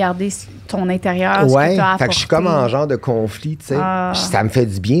temps, tu veux garder ton intérieur, ce que tu as apporté. Fait que je suis comme en genre de conflit, tu sais. Ça me fait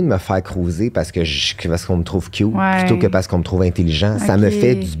du bien de me faire cruiser parce qu'on me trouve cute plutôt que parce qu'on me trouve intelligent. Okay. Ça me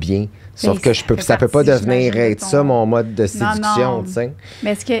fait du bien. Sauf que ça peut pas devenir être ça, mon mode de séduction, tu sais.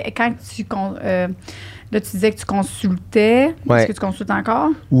 Mais est-ce que quand Là, tu disais que tu consultais. Ouais. Est-ce que tu consultes encore?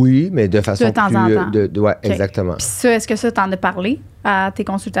 Oui, mais de façon De temps plus... en temps. Ouais, OK. exactement. Puis ça, est-ce que ça, t'en as parlé à tes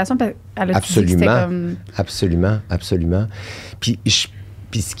consultations? Elle a-tu dit que c'était comme... Absolument. Puis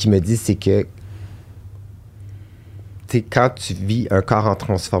ce qu'il me dit, c'est que quand tu vis un corps en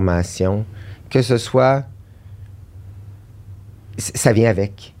transformation, que ce soit... Ça vient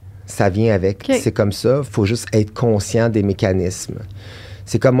avec. Okay. C'est comme ça. Il faut juste être conscient des mécanismes.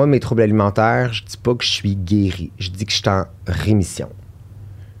 C'est comme moi, mes troubles alimentaires, je dis pas que je suis guéri. Je dis que je suis en rémission.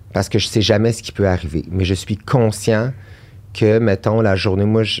 Parce que je sais jamais ce qui peut arriver. Mais je suis conscient que, mettons, la journée,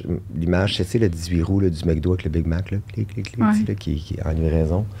 moi, l'image, c'est le 18 roues là, du McDo avec le Big Mac, là, qui est en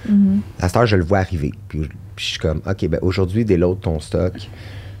livraison. Mm-hmm. À cette heure, je le vois arriver. Puis je suis comme, OK, ben aujourd'hui, déload ton stock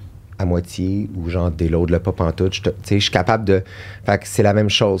à moitié ou genre déload le pas pantoute. Je suis capable de... Fait que c'est la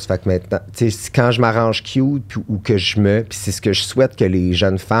même chose. Fait que maintenant, quand je m'arrange cute ou que puis c'est ce que je souhaite que les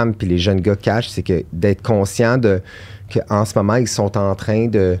jeunes femmes puis les jeunes gars cachent, c'est que d'être conscient qu'en ce moment, ils sont en train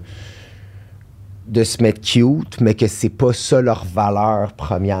de se mettre cute, mais que c'est pas ça leur valeur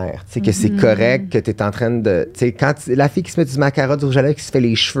première. Tu sais, que c'est correct, que t'es en train de... Tu sais, quand la fille qui se met du mascara, du rouge à lèvres, qui se fait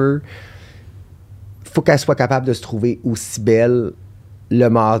les cheveux, faut qu'elle soit capable de se trouver aussi belle le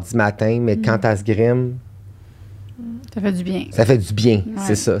mardi matin, mais quand elle se grime... Ça fait du bien. Ça fait du bien, ouais.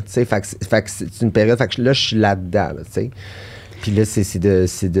 C'est ça. Tu sais, fait que c'est une période... Fait que là, je suis là-dedans, tu sais. Puis là, c'est de...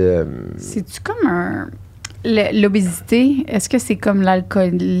 C'est-tu comme l'obésité, est-ce que c'est comme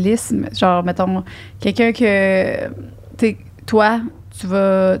l'alcoolisme? Genre, mettons, quelqu'un que... Toi, tu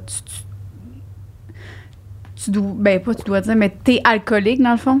vas... Tu dois... Ben, pas tu dois dire, mais t'es alcoolique,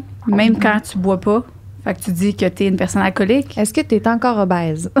 dans le fond, même quand tu bois pas. Fait que tu dis que t'es une personne alcoolique. Est-ce que t'es encore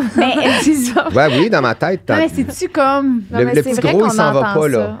obèse? Mais c'est ça. Ouais, oui, dans ma tête. Non, mais c'est-tu comme... Le petit gros, il s'en va pas,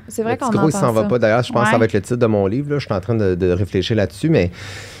 là. C'est vrai qu'on entend ça. Le petit gros, il s'en va pas. D'ailleurs, je pense que ça va être le titre de mon livre, là. Je suis en train de réfléchir là-dessus, mais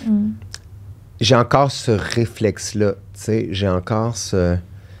j'ai encore ce réflexe-là, tu sais. J'ai encore ce...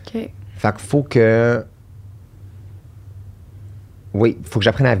 OK. Fait qu'il faut que... Oui, il faut que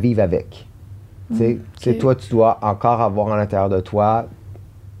j'apprenne à vivre avec. Tu sais, toi, tu dois encore avoir à l'intérieur de toi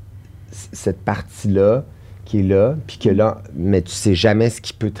cette partie-là qui est là, puis que là, mais tu sais jamais ce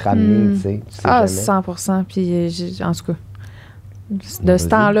qui peut te ramener, tu sais. Ah, 100%. Puis, en tout cas, de ce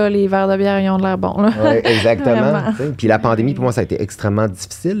temps-là, les verres de bière, ils ont de l'air bons, là. Oui, exactement. Puis la pandémie, pour moi, ça a été extrêmement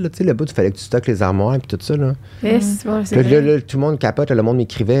difficile. Tu sais, le bout, il fallait que tu stockes les armoires et tout ça, là. Yes, ouais, c'est Puis vrai. là, tout le monde capote. Là, le monde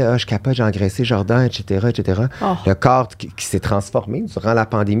m'écrivait « Ah, je capote, j'ai engraissé Jordan, etc. » Oh. Le corps qui s'est transformé durant la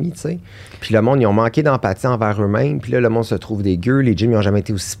pandémie, tu sais. Puis le monde, ils ont manqué d'empathie envers eux-mêmes. Puis là, le monde se trouve dégueu. Les gyms, ils n'ont jamais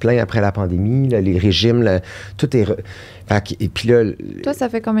été aussi pleins après la pandémie. Là, les régimes, tout est... et puis là... Toi, ça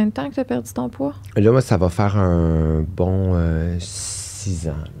fait combien de temps que tu as perdu ton poids? Là, moi, ça va faire un bon 6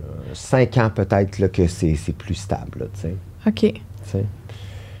 ans. 5 ans peut-être là, que c'est plus stable, tu sais. OK.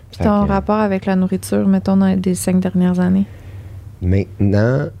 Puis ton rapport avec la nourriture, mettons, dans les 5 dernières années?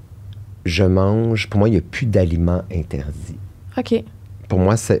 Maintenant, je mange... Pour moi, il n'y a plus d'aliments interdits. OK. Pour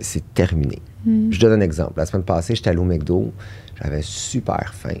moi, c'est terminé. Je donne un exemple. La semaine passée, j'étais allé au McDo. J'avais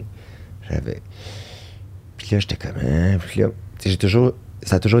super faim. Puis là, j'étais comme... Hein? Puis là,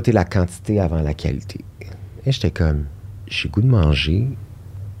 ça a toujours été la quantité avant la qualité. Et j'étais comme... J'ai goût de manger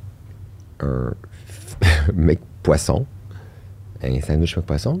un mec poisson, un sandwich mec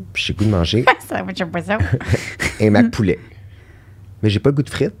poisson, puis j'ai goût de manger Sandwich poisson. un mac poulet. Mais j'ai pas le goût de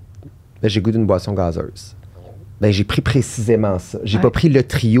frites, mais j'ai le goût d'une boisson gazeuse. Ben, j'ai pris précisément ça. J'ai pas pris le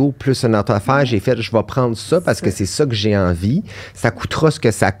trio plus une autre affaire. J'ai fait, je vais prendre ça parce que c'est ça que j'ai envie. Ça coûtera ce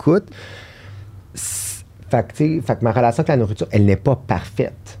que ça coûte. Fait que ma relation avec la nourriture, elle n'est pas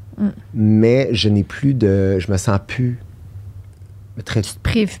parfaite. Mais je n'ai plus de... Je me sens plus... Tu te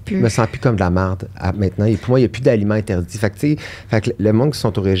prives plus. Je me sens plus comme de la merde maintenant. Et pour moi, il n'y a plus d'aliments interdits. Fait que le monde qui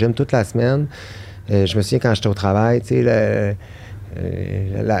sont au régime toute la semaine, je me souviens quand j'étais au travail, tu sais,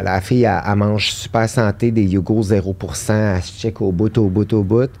 la fille, elle mange super santé, des yogourts 0%, elle se check au bout.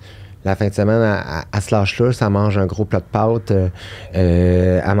 La fin de semaine, elle se lâche là, ça mange un gros plat de pâtes,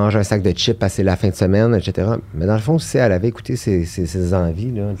 elle mange un sac de chips parce que c'est la fin de semaine, etc. Mais dans le fond, si elle avait écouté ses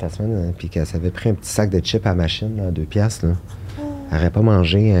envies là, la semaine, puis qu'elle s'avait pris un petit sac de chips à la machine, là, 2 piastres, là, elle n'aurait pas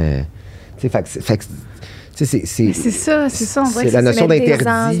mangé... tu sais, c'est ça. On dirait c'est la notion d'interdit.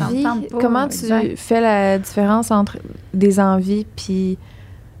 Envies, comment tu fais la différence entre des envies puis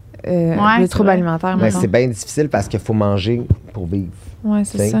le trouble alimentaire? Ben, c'est bien difficile parce qu'il faut manger pour vivre. Oui,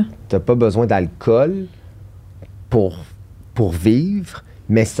 c'est ça. Tu n'as pas besoin d'alcool pour vivre,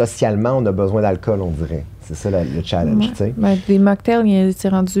 mais socialement, on a besoin d'alcool, on dirait. C'est ça le challenge. Ben, des mocktails, c'est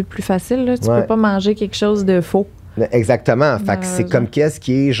rendu plus facile. Là. Tu peux pas manger quelque chose de faux. Exactement. Fait que c'est comme qu'est-ce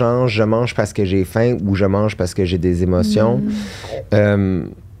qui est genre je mange parce que j'ai faim ou je mange parce que j'ai des émotions. Je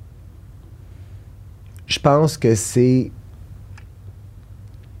Je pense que c'est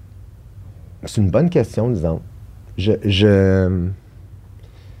une bonne question, disons. Je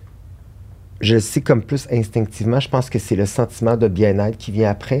le sais comme plus instinctivement. Je pense que c'est le sentiment de bien-être qui vient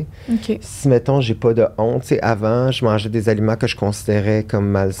après. OK. Si, mettons, j'ai pas de honte, tu sais, avant, je mangeais des aliments que je considérais comme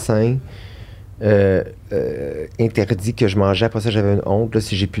malsains, interdits que je mangeais. Après ça, j'avais une honte. Là,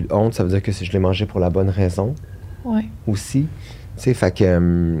 si j'ai plus de honte, ça veut dire que je les mangeais pour la bonne raison aussi. Tu sais, fait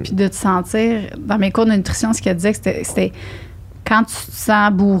que... Puis de te sentir... Dans mes cours de nutrition, ce qu'elle disait, c'était quand tu te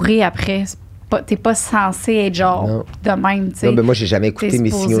sens bourré après, t'es pas censé être genre de même, tu sais. Non, mais moi, j'ai jamais écouté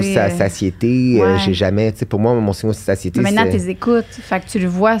mes signaux de satiété. J'ai jamais... Tu sais, pour moi, mon signal de satiété, mais maintenant, tu les écoutes. Fait que tu le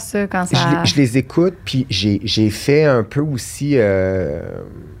vois, ça, quand ça... Je les écoute, puis j'ai fait un peu aussi...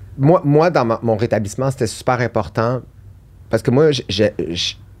 Moi, dans mon rétablissement, c'était super important. Parce que moi,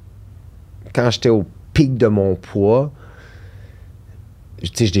 quand j'étais au pic de mon poids, tu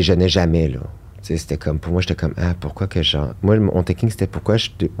sais, je déjeunais jamais, là. C'était comme, pour moi, j'étais comme, pourquoi que genre... Moi, mon thinking, c'était pourquoi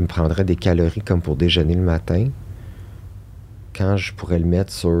je me prendrais des calories comme pour déjeuner le matin quand je pourrais le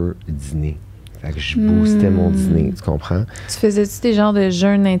mettre sur le dîner. Fait que je boostais mon dîner, tu comprends? Tu faisais-tu des genres de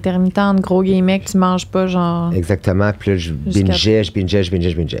jeûnes intermittents, gros guillemets, que tu manges pas, genre... Exactement. Puis là, je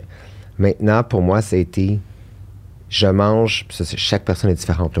bingeais. Maintenant, pour moi, ça a été... Je mange... Ça, chaque personne est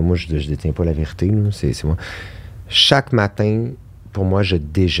différente. Là. Moi, je détiens pas la vérité. Là. C'est moi. Chaque matin... Pour moi, je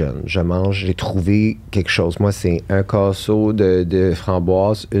déjeune. Je mange. J'ai trouvé quelque chose. Moi, c'est un casseau de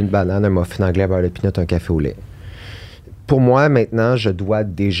framboise, une banane, un muffin anglais, un beurre de pinot, un café au lait. Pour moi, maintenant, je dois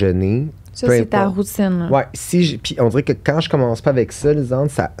déjeuner. Ça, c'est ta routine. Oui. Puis on dirait que quand je commence pas avec ça, Lisande,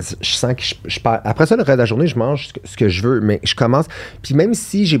 je sens que je pars. Après ça, le reste de la journée, je mange ce que je veux. Mais je commence. Puis même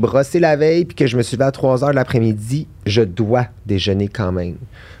si j'ai brossé la veille puis que je me suis levé à 3 heures de l'après-midi, je dois déjeuner quand même.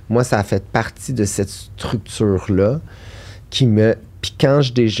 Moi, ça a fait partie de cette structure-là. Puis quand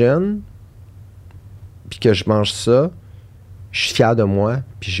je déjeune, puis que je mange ça, je suis fier de moi,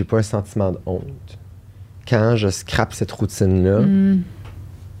 puis j'ai pas un sentiment de honte. Quand je scrape cette routine-là,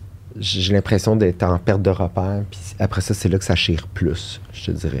 j'ai l'impression d'être en perte de repère, puis après ça, c'est là que ça chire plus, je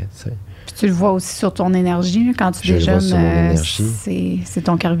te dirais. T'sais. Puis tu le vois aussi sur ton énergie, là, quand tu déjeunes, c'est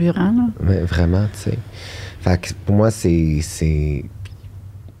ton carburant. Là. Mais vraiment, tu sais. Fait que pour moi, c'est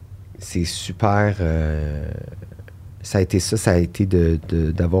super... ça a été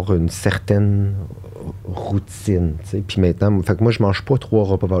d'avoir une certaine routine, tu sais. Puis maintenant, fait que moi, je mange pas 3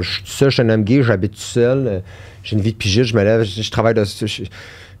 repas. Je suis tout seul, je suis un homme gay, j'habite tout seul, j'ai une vie de pigiste, je me lève, je travaille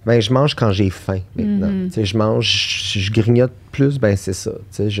je mange quand j'ai faim, maintenant. Tu sais, je mange, je grignote plus, c'est ça.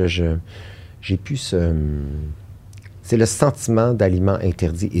 Tu sais, j'ai plus ce... C'est le sentiment d'aliment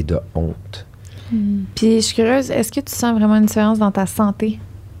interdit et de honte. Puis, je suis curieuse, est-ce que tu sens vraiment une différence dans ta santé?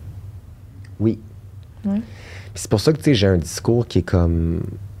 Oui. Ouais. Puis c'est pour ça que, tu sais, j'ai un discours qui est comme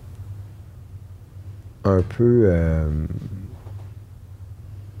un peu...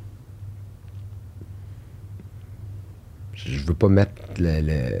 je veux pas mettre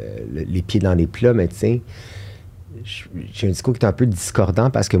les pieds dans les plats, mais tu sais, j'ai un discours qui est un peu discordant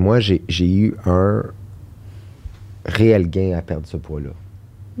parce que moi, j'ai eu un réel gain à perdre ce poids-là.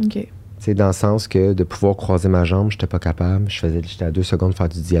 OK. Tu sais, dans le sens que de pouvoir croiser ma jambe, j'étais pas capable. J'étais à 2 secondes de faire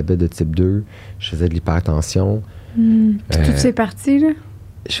du diabète de type 2. Je faisais de l'hypertension. Toutes ces parties, là?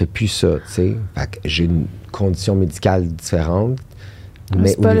 Je fais plus ça, tu sais. Fait que j'ai une condition médicale différente. Mais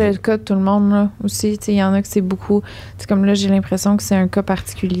c'est pas le cas de tout le monde, là, aussi. Il y en a que c'est beaucoup... T'sais, comme là, j'ai l'impression que c'est un cas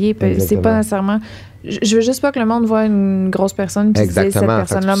particulier. C'est pas nécessairement... Je veux juste pas que le monde voit une grosse personne puis dise, cette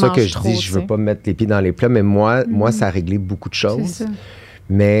personne-là mange trop. C'est pour ça que je dis, je veux pas me mettre les pieds dans les plats, mais moi, ça a réglé beaucoup de choses. C'est ça.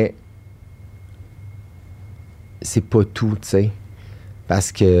 Mais c'est pas tout, tu sais.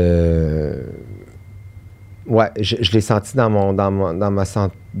 Parce que... Ouais, je l'ai senti dans ma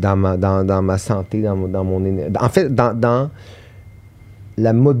santé, dans mon énergie. En fait, dans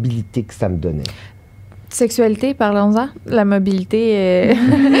la mobilité que ça me donnait. Sexualité, parlons-en. La mobilité.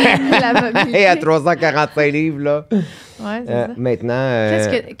 La mobilité. Et à 345 livres, là. Ouais, c'est ça. Maintenant...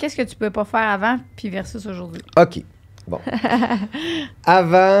 Qu'est-ce que tu peux pas faire avant puis versus aujourd'hui? OK. Bon.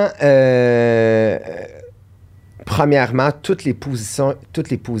 Avant... premièrement, toutes les positions,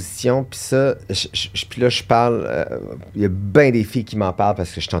 puis ça, puis là, je parle, il y a bien des filles qui m'en parlent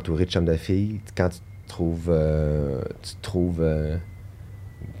parce que je suis entouré de chums de filles. Quand tu te trouves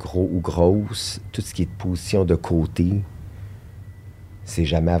gros ou grosse, tout ce qui est de position de côté, c'est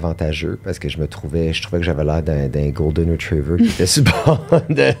jamais avantageux parce que je trouvais que j'avais l'air d'un Golden Retriever qui était super.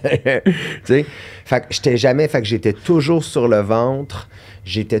 Tu sais? Fait que j'étais toujours sur le ventre,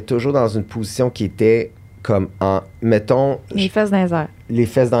 j'étais toujours dans une position qui était comme en, mettons... Les fesses dans les airs. Les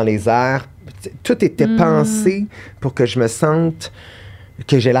fesses dans les airs. Tout était pensé pour que je me sente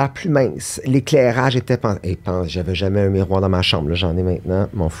que j'ai l'air plus mince. L'éclairage était... j'avais jamais un miroir dans ma chambre. Là, j'en ai maintenant,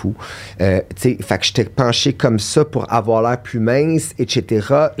 m'en fous. Tu sais, fait que j'étais penché comme ça pour avoir l'air plus mince, etc.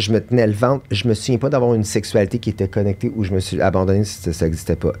 Je me tenais le ventre. Je me souviens pas d'avoir une sexualité qui était connectée où je me suis abandonné si ça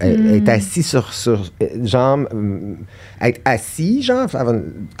n'existait pas. Être assis sur genre... être assis, genre,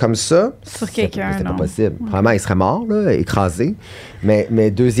 comme ça... Sur quelqu'un, c'était non. pas possible. Probablement, il serait mort, là, écrasé.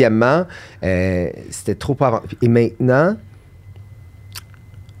 Mais deuxièmement, c'était trop avant. Et maintenant...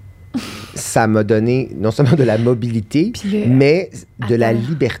 ça m'a donné non seulement de la mobilité, mais de la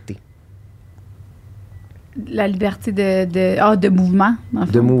liberté. La liberté de mouvement.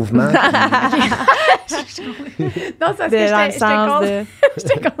 De mouvement. Non, ça c'est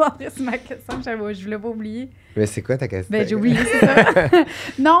j'étais concentrée sur ma question, je voulais pas oublier. Mais c'est quoi ta question? Ben, j'ai oublié, c'est ça.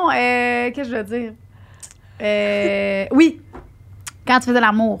 Non, qu'est-ce que je veux dire? Oui, quand tu faisais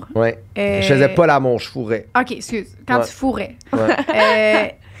l'amour. Oui. Je faisais pas l'amour, je fourrais. OK, excuse. Quand tu fourrais.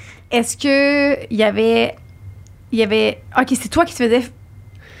 Ouais. Est-ce que il y avait... OK, c'est toi qui te faisais... OK.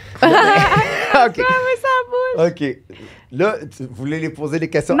 Ça, mais ça bouge. OK. Là, vous voulez les poser des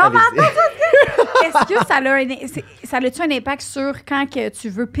questions? Non, allez-y. mais attends, est-ce que ça a-tu un impact sur quand que tu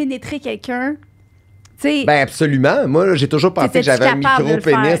veux pénétrer quelqu'un? T'sais, Ben absolument. Moi, là, j'ai toujours pensé que j'avais un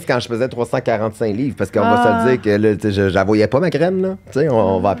micro-pénis quand je faisais 345 livres. Parce qu'on va se dire que là, je la voyais pas, ma graine. Là.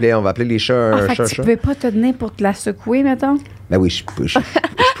 On va appeler les chats un fait que tu pouvais pas te tenir pour te la secouer, mettons? Ben oui, je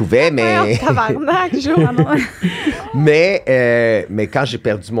pouvais, mais... Tabarnak, mais quand j'ai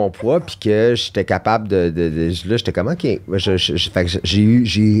perdu mon poids puis que j'étais capable là, j'étais comme, OK. Fait que j'ai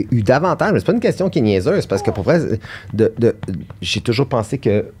eu davantage. Mais c'est pas une question qui est niaiseuse. Parce que pour vrai, j'ai toujours pensé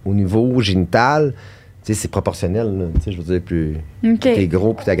qu'au niveau génital... Tu sais, c'est proportionnel, là. Tu sais, je veux dire, plus t'es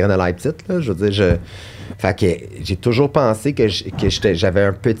gros, plus ta graine a l'air petite, là. Je veux dire, fait que j'ai toujours pensé que j'avais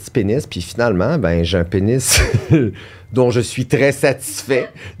un petit pénis, puis finalement, ben, j'ai un pénis dont je suis très satisfait,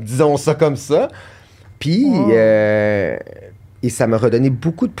 disons ça comme ça. Puis, et ça m'a redonné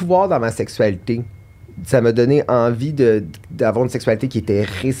beaucoup de pouvoir dans ma sexualité. Ça m'a donné envie d'avoir une sexualité qui était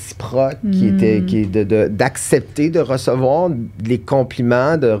réciproque, d'accepter de recevoir les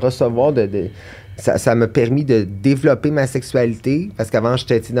compliments, de recevoir Ça m'a permis de développer ma sexualité, parce qu'avant,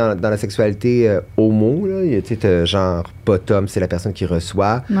 j'étais dans la sexualité homo, là. Tu sais, genre, bottom, c'est la personne qui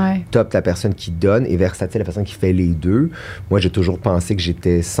reçoit, top, la personne qui donne, et versatile, la personne qui fait les deux. Moi, j'ai toujours pensé que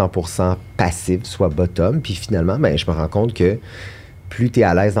j'étais 100% passif, soit bottom, puis finalement, ben, je me rends compte que plus tu es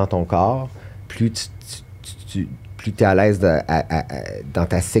à l'aise dans ton corps, plus tu es à l'aise dans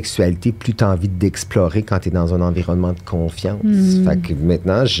ta sexualité, plus tu as envie d'explorer quand tu es dans un environnement de confiance. Fait que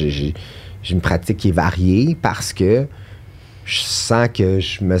maintenant, j'ai une pratique qui est variée parce que je sens que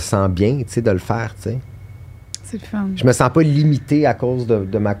je me sens bien, tu sais, de le faire, tu sais. C'est le fun. Je me sens pas limité à cause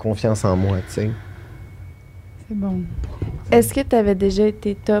de ma confiance en moi, tu sais. C'est bon. Est-ce que tu avais déjà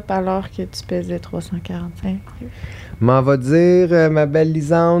été top alors que tu pesais 345? M'en va dire, ma belle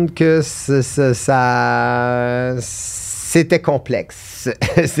Lisande, que c'était complexe.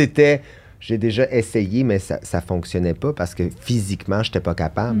 J'ai déjà essayé, mais ça fonctionnait pas parce que physiquement, j'étais pas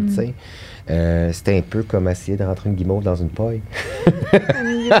capable, tu sais. C'était un peu comme essayer de rentrer une guimauve dans une paille.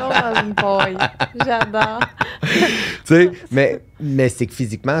 Une guimauve dans une paille. J'adore. Tu sais, mais c'est que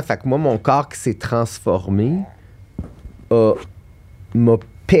physiquement, fait que moi, mon corps qui s'est transformé m'a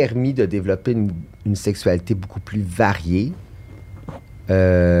permis de développer une sexualité beaucoup plus variée.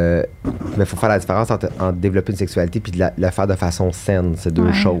 Mais il faut faire la différence entre développer une sexualité puis de la faire de façon saine. C'est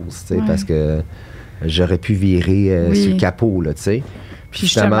deux choses, tu sais, parce que j'aurais pu virer sur le capot, là, tu sais. Puis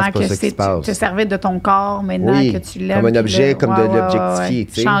finalement, c'est pas ça qui se passe. Te servir de ton corps maintenant que tu l'aimes. Comme un objet, comme de l'objectifier,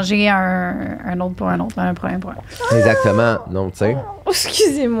 tu sais. Changer un autre pour un autre, un pour un. Exactement. Non, tu sais.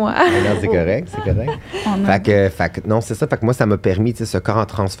 Excusez-moi. Non, c'est correct, c'est correct. Fait que, non, c'est ça. Fait que moi, ça m'a permis, tu sais, ce corps en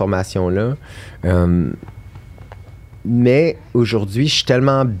transformation-là. Mais aujourd'hui, je suis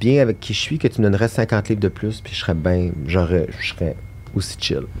tellement bien avec qui je suis que tu me donnerais 50 livres de plus, puis je serais aussi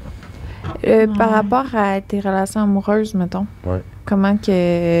chill. Par rapport à tes relations amoureuses, mettons, comment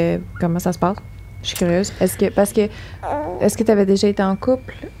ça se passe? Je suis curieuse. Est-ce que tu avais déjà été en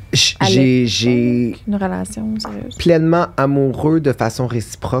couple? J'ai une relation sérieuse? Pleinement amoureux de façon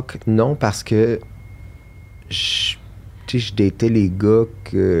réciproque, non, parce que je datais les gars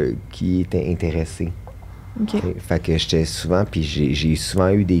qui étaient intéressés. Okay. Fait que j'étais souvent, puis j'ai souvent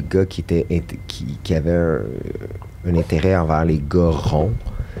eu des gars qui avaient un intérêt envers les gars ronds.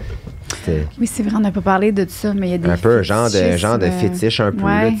 Oui, c'est vrai, on n'a pas parlé de ça, mais il y a des un peu un genre de fétiche un peu,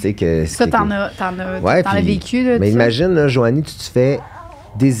 là, tu sais, que... Ça, t'en as vécu, là, mais imagine, là, Joanie, tu te fais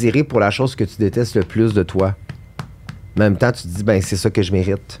désirer pour la chose que tu détestes le plus de toi. En même temps, tu te dis, ben c'est ça que je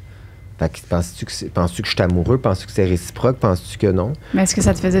mérite. Fait que penses-tu que je suis amoureux? Penses-tu que c'est réciproque? Penses-tu que non? Mais est-ce que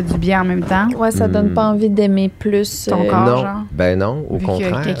ça te faisait du bien en même temps? Ouais, ça donne pas envie d'aimer plus ton corps, non. genre? Ben non, au Vu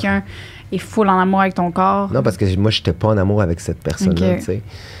contraire. que quelqu'un est full en amour avec ton corps. Non, parce que moi, j'étais pas en amour avec cette personne-là, tu sais.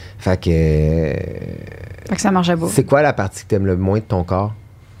 Fait que ça marchait pas. C'est quoi la partie que t'aimes le moins de ton corps?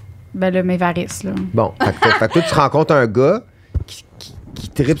 Ben là, mes varices, là. Bon, fait que toi, tu rencontres un gars qui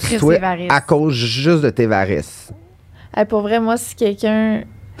tripe sur toi à cause juste de tes varices. Hey, pour vrai, moi, si quelqu'un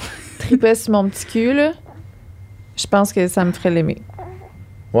tripait sur mon petit cul, là, je pense que ça me ferait l'aimer.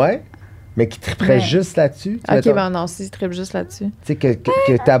 Ouais? Mais qui triperait juste là-dessus? OK, ben non, si je tripe juste là-dessus. Tu sais,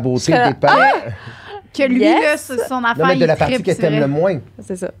 que ta beauté dépend... Que lui, là, c'est son affaire, non, mais de la il partie tripe, que t'aimes le moins.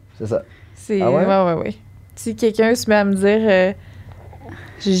 C'est ça. C'est ça. Ah ouais? Ouais. Si quelqu'un se met à me dire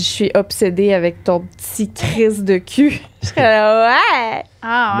je suis obsédée avec ton petit crise de cul, je serais là, ouais!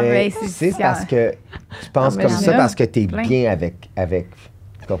 Ah, mais c'est parce que tu penses comme ça parce que t'es bien avec.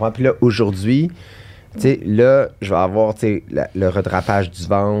 Tu comprends? Puis là, aujourd'hui, tu sais, là, je vais avoir, tu sais, le redrapage du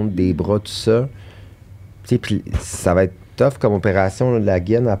ventre, des bras, tout ça. Tu sais, puis ça va être tough comme opération. La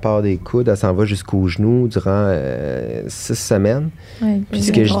gaine, à part des coudes, elle s'en va jusqu'aux genoux durant 6 semaines. Oui, puis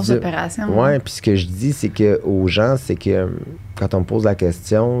c'est une grosse opération. Oui, puis ce que je dis, c'est qu'aux gens, c'est que quand on me pose la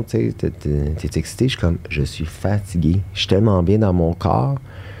question, tu sais, t'es excité? Je suis comme, je suis fatigué. Je suis tellement bien dans mon corps.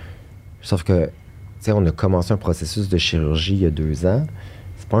 Sauf que, tu sais, on a commencé un processus de chirurgie il y a 2 ans.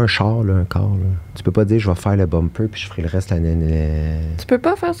 C'est pas un char, là, un corps. Là. Tu peux pas dire, je vais faire le bumper puis je ferai le reste l'année. Tu peux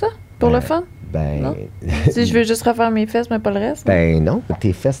pas faire ça? Pour le fun? Ben. Si je veux juste refaire mes fesses, mais pas le reste? Ben non.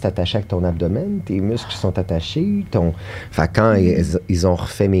 Tes fesses sont attachées avec ton abdomen, tes muscles sont attachés. Fait quand ils ont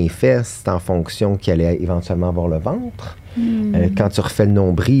refait mes fesses, c'est en fonction qu'ils allaient éventuellement avoir le ventre. Quand tu refais le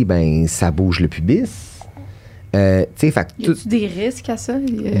nombril, ben ça bouge le pubis. Y a-tu des risques à ça?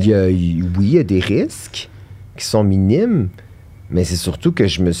 Oui, il y a des risques qui sont minimes, mais c'est surtout que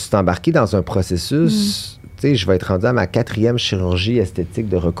je me suis embarqué dans un processus. Tu sais, je vais être rendu à ma 4e chirurgie esthétique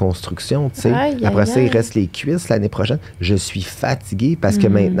de reconstruction. Tu sais. Après ça, il reste les cuisses l'année prochaine. Je suis fatigué parce que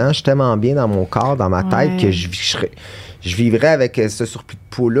maintenant, je suis tellement bien dans mon corps, dans ma tête, que je vivrais avec ce surplus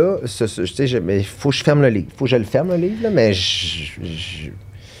de peau-là. Mais il faut que je ferme le livre. Il faut que je le ferme, le livre, là, mais je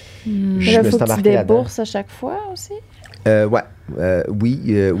me suis embarqué là-dedans. Faut que tu débourses à chaque fois aussi? Oui,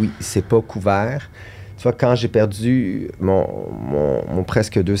 c'est pas couvert. Tu vois, quand j'ai perdu mon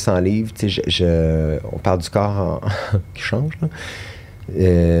presque 200 livres, tu sais, on parle du corps qui change, là.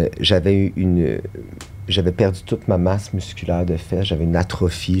 J'avais perdu toute ma masse musculaire de fesses. J'avais une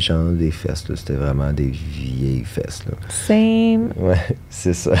atrophie, genre, des fesses, là. C'était vraiment des vieilles fesses, là. Same. Ouais,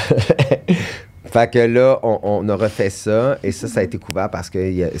 c'est ça. Fait que là, on a refait ça, et ça a été couvert parce que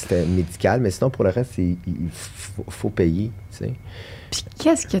c'était médical, mais sinon, pour le reste, il faut payer, tu sais. Puis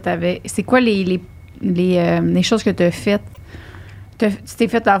qu'est-ce que t'avais... C'est quoi les choses que tu as faites? Tu t'es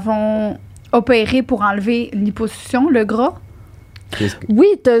fait, à fond, opérer pour enlever l'hyposuction, le gras? Oui,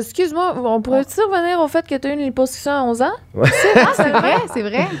 excuse-moi, on pourrait-tu revenir au fait que tu as eu une liposuction à 11 ans? Ouais. C'est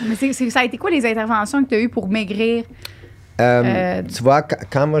vrai. Mais ça a été quoi les interventions que tu as eues pour maigrir? Tu vois,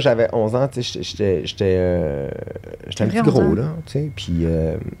 quand moi j'avais 11 ans, j'étais un petit gros, là. Puis, tu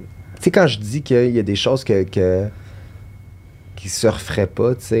sais, quand je dis qu'il y a des choses qui se referaient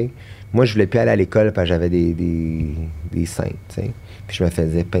pas, tu sais, moi, je voulais plus aller à l'école parce que j'avais des seins, tu sais. Puis je me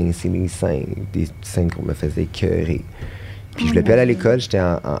faisais pincer les seins, des seins qu'on me faisait écœurer. Puis je voulais plus aller à l'école, j'étais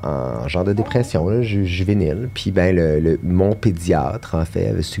en genre de dépression, là, juvénile. Puis ben mon pédiatre, en fait,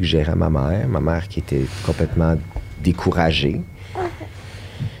 avait suggéré à ma mère qui était complètement découragée,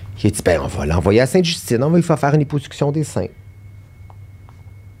 qui a dit, ben on va l'envoyer à Sainte-Justine, il faut faire une liposuction des seins.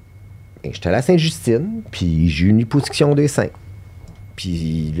 Et j'étais allé à Sainte-Justine, puis j'ai eu une liposuction des seins.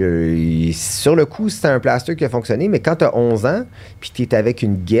 Puis sur le coup, c'était un plaster qui a fonctionné, mais quand tu as 11 ans, puis tu es avec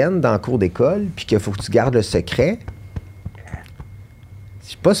une gaine dans le cours d'école, puis qu'il faut que tu gardes le secret, je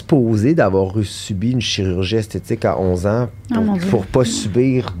suis pas supposé d'avoir subi une chirurgie esthétique à 11 ans pour pas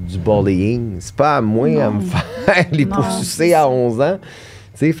subir du bullying. C'est pas à moi à me faire liposucer à 11 ans.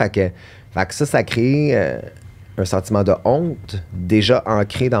 Tu sais, fait que ça a créé un sentiment de honte déjà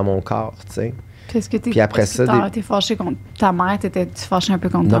ancré dans mon corps, tu sais. Est-ce que t'es fâché contre ta mère? T'étais fâché un peu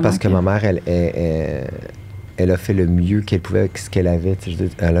contre ta mère? Non, parce que ma mère, elle a fait le mieux qu'elle pouvait avec ce qu'elle avait.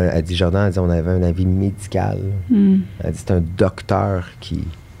 Elle a dit, Jordan, elle dit, on avait un avis médical. Elle dit, c'est un docteur qui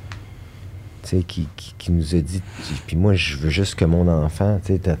nous a dit, puis moi, je veux juste que mon enfant,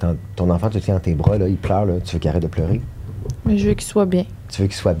 ton enfant te tient dans tes bras, là, il pleure, là, tu veux qu'il arrête de pleurer? Mais je veux qu'il soit bien. Tu veux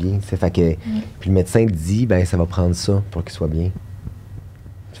qu'il soit bien, fait que, puis le médecin te dit, ben ça va prendre ça pour qu'il soit bien.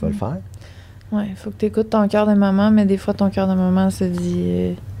 Tu vas le faire? Oui, il faut que tu écoutes ton cœur de maman, mais des fois, ton cœur de maman se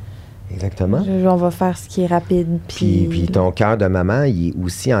dit Exactement. On va faire ce qui est rapide. Puis ton cœur de maman, il est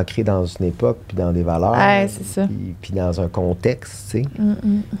aussi ancré dans une époque, puis dans des valeurs. Ouais, c'est ça. Puis dans un contexte, tu sais.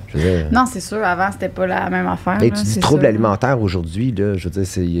 Je veux dire, Non, c'est sûr, avant, c'était pas la même affaire. mais là, tu dis c'est trouble sûr. alimentaire aujourd'hui, là, je veux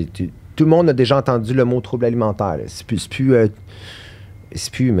dire, tout le monde a déjà entendu le mot trouble alimentaire. Là. C'est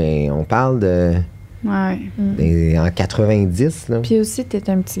plus, mais on parle de... en 90, là. Puis aussi, t'es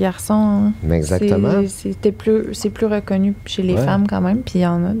un petit garçon. Hein. Mais exactement. C'est plus reconnu chez les femmes quand même. Puis il y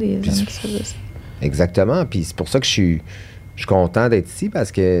en a des hommes qui font ça. Exactement. Puis c'est pour ça que je suis content d'être ici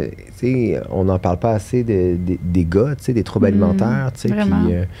parce que, tu sais, on n'en parle pas assez des gars, tu sais, des troubles alimentaires, tu sais.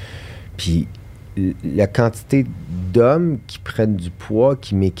 Puis la quantité d'hommes qui prennent du poids,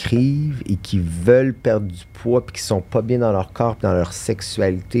 qui m'écrivent et qui veulent perdre du poids puis qui sont pas bien dans leur corps, dans leur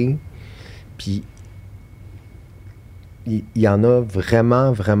sexualité. Puis il y en a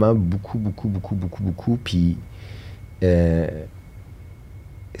vraiment, vraiment beaucoup. Puis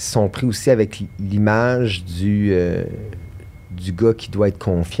sont pris aussi avec l'image du gars qui doit être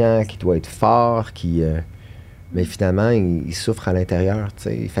confiant, qui doit être fort, mais finalement, il souffre à l'intérieur, tu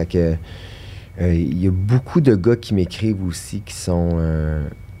sais. Fait que il y a beaucoup de gars qui m'écrivent aussi qui sont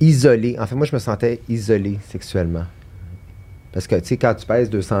isolés. En fait, moi, je me sentais isolé sexuellement. Parce que, tu sais, quand tu pèses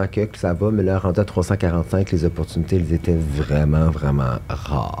 200 que ça va, mais là, rendu à 345, les opportunités, elles étaient vraiment, vraiment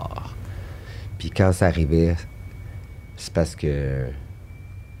rares. Puis quand ça arrivait, c'est parce que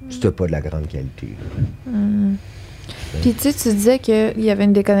c'était pas de la grande qualité. Puis tu sais, tu disais qu'il y avait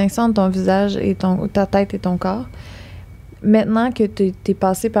une déconnexion entre ton visage et ta tête et ton corps. Maintenant que tu es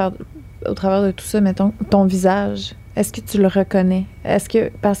passé au travers de tout ça, mettons, ton visage, est-ce que tu le reconnais? Parce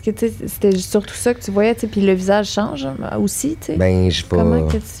que, tu sais, c'était surtout ça que tu voyais, tu sais, puis le visage change aussi, tu sais. Ben, je vais... Comment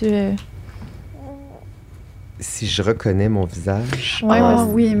que tu... Si je reconnais mon visage...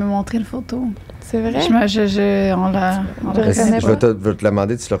 Oui, il m'a montré une photo. C'est vrai? On le reconnaît Je pas. vais te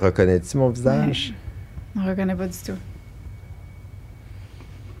demander, tu le reconnais-tu, mon visage? On le reconnaît pas du tout.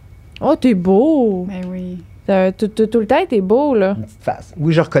 Oh, t'es beau! Ben oui. Tout le temps, t'es beau, là. Une petite face.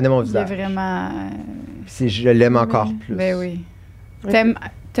 Oui, je reconnais mon Il y a visage. vraiment... Je l'aime encore plus. Ben oui. T'aimes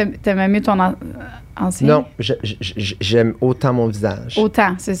mieux ton ancien? Non, j'aime autant mon visage.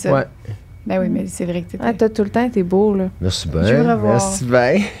 Autant, c'est ça. Ouais. Ben oui, mais c'est vrai que Ah, tout le temps, t'es beau, là. Merci Je veux bien. revoir. Merci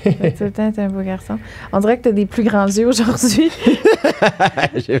bien. Tout le temps, t'es un beau garçon. On dirait que t'as des plus grands yeux aujourd'hui.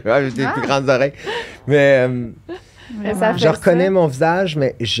 J'ai des plus grandes oreilles. Mais Ça je fait reconnais ça. mon visage,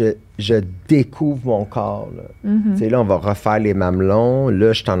 mais je découvre mon corps. Là. Tu sais, là, on va refaire les mamelons.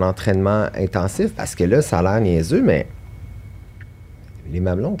 Là, je suis en entraînement intensif parce que là, ça a l'air niaiseux, mais les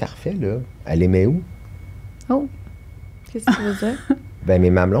mamelons qu'elle refait, là, elle les met où? Oh! Qu'est-ce que tu veux dire? Ben,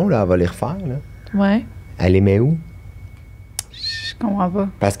 mes mamelons, là, elle va les refaire, là. Ouais. Elle les met où? Je comprends pas.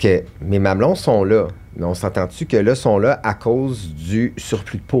 Parce que mes mamelons sont là. Mais on s'entend-tu que là, sont là à cause du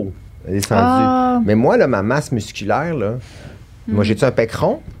surplus de peau? Elle est descendue. Ah. Mais moi, là, ma masse musculaire, là, moi, j'ai-tu un pec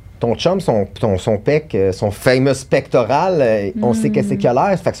rond? Ton chum, son pec, son fameux pectoral, on sait que c'est qu'il a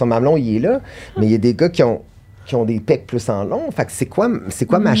l'air. Fait que son mamelon, il est là. Mais il y a des gars qui ont des pecs plus en long. Fait que c'est quoi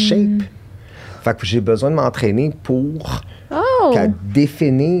ma shape? Fait que j'ai besoin de m'entraîner pour qu'elle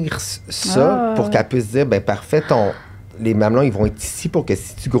définir ça, pour qu'elle puisse dire, ben parfait, les mamelons, ils vont être ici pour que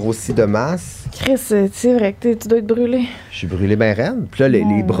si tu grossis de masse... Chris, c'est vrai que tu dois être brûlé. Je suis brûlé bien raide. Puis là,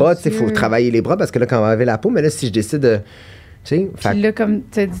 les bras, tu sais, il faut travailler les bras parce que là, quand on va laver la peau, mais là, si je décide de... Tu sais, Puis là, comme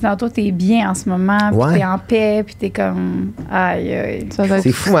tu as dit tantôt, t'es bien en ce moment, puis t'es en paix, puis t'es comme... Aïe, aïe.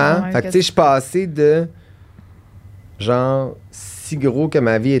 c'est fou, hein? Fait que, tu sais, je suis passé de, genre, si gros que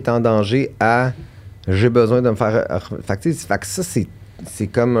ma vie est en danger à j'ai besoin de me faire... Fait que, tu sais, ça, c'est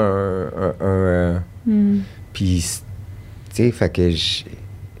comme un puis, tu sais, fait que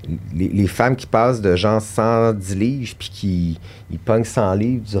les femmes qui passent de genre 110 livres puis qui pognent 100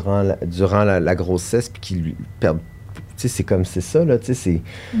 livres durant la grossesse puis qui lui perdent... Tu sais, c'est ça, là, tu sais,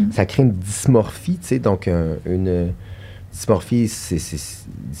 ça crée une dysmorphie, tu sais, donc une dysmorphie, c'est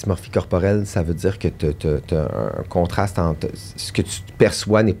dysmorphie corporelle, ça veut dire que tu as un contraste entre ce que tu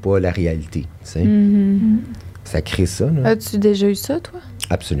perçois n'est pas la réalité, tu sais. Ça crée ça, là. As-tu déjà eu ça, toi?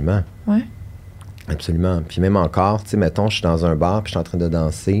 Absolument. Ouais. Absolument. Puis même encore, tu sais, mettons, je suis dans un bar, puis je suis en train de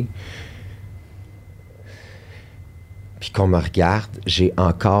danser, puis qu'on me regarde, j'ai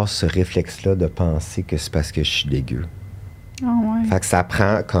encore ce réflexe-là de penser que c'est parce que je suis dégueu. Ah ouais. Fait que ça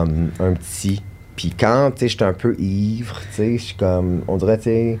prend comme un petit... Puis quand, tu sais, je suis un peu ivre, tu sais, je suis comme... On dirait, tu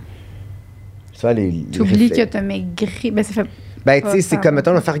sais... Tu vois, T'oublies que t'as maigri. Ben, ça fait Ben, tu sais, c'est comme,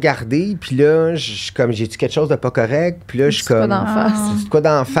 mettons, me faire regarder, puis là, comme, j'ai-tu quelque chose de pas correct, puis là, je suis comme... d'en face. C'est quoi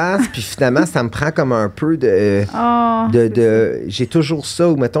d'en face, puis finalement, ça me prend comme un peu de... J'ai toujours ça,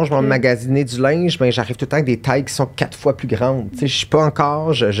 où, mettons, je vais magasiner du linge, ben j'arrive tout le temps avec des tailles qui sont 4 fois plus grandes. Tu sais, je suis pas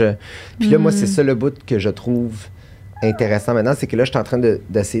encore... Puis là, moi, c'est ça le bout que je trouve intéressant maintenant, c'est que là, je suis en train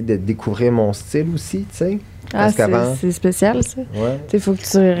d'essayer de découvrir mon style aussi, tu sais. Parce qu'avant... c'est spécial, ça. Ouais. Il faut que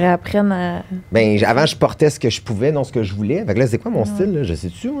tu réapprennes à... Ben, avant, je portais ce que je pouvais, non ce que je voulais. Fait que là, c'est quoi mon style, là? Je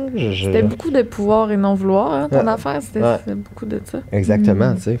sais-tu, moi? C'était beaucoup de pouvoir et non vouloir, hein, ton affaire. C'était beaucoup de ça.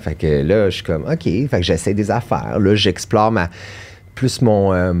 Exactement, tu sais. Fait que là, je suis comme, OK. Fait que j'essaie des affaires. Là, j'explore plus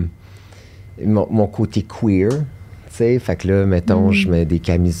mon côté queer. T'sais, fait que là, mettons, je mets des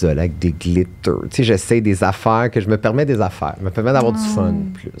camisoles avec des glitters. Tu sais, j'essaie des affaires, que je me permets des affaires. Je me permets d'avoir du fun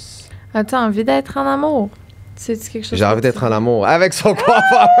plus. As-tu envie d'être en amour? C'est quelque chose. J'ai envie d'être en amour avec son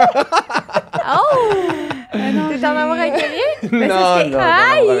coiffeur. Oh! T'es en amour avec Eric? Non,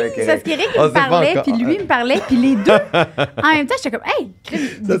 c'est parce qu'Éric, il me parlait, puis lui, il me parlait, puis les deux, en même temps, j'étais comme, hey,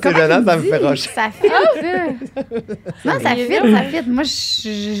 ça, c'est gênant, ça me fait rocher. Ça fit, là. Non, ça fit. Moi,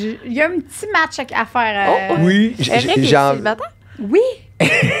 il y a un petit match à faire. Oui, Eric est célibataire? Oui.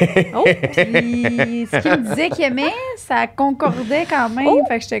 Oh, puis ce qu'il me disait qu'il aimait, ça concordait quand même.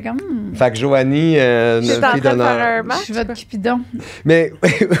 Fait que j'étais comme... Fait que Joanie, notre fille d'honneur. Je suis votre cupidon. Mais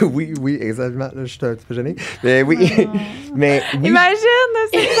oui, exactement. Là, je suis un petit peu gênée. Mais oui. Mais oui. Imagine,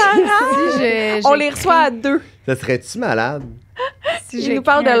 c'est marrant. On les reçoit à 2. Ça serait-tu malade? Ils nous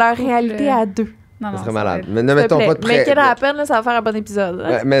parlent de leur réalité à 2. Ça serait malade. Mais ne mettons pas de près. Mais qu'il y a à peine, là, ça va faire un bon épisode.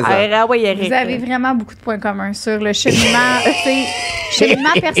 Hein? Mais Eric, vous avez vraiment beaucoup de points communs sur le cheminement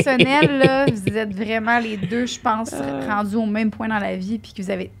personnel. Là, vous êtes vraiment les deux, je pense, rendus au même point dans la vie, puis que vous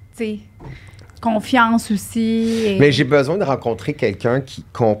avez, tu sais, confiance aussi. Mais j'ai besoin de rencontrer quelqu'un qui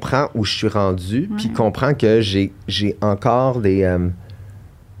comprend où je suis rendu, puis comprend que j'ai encore des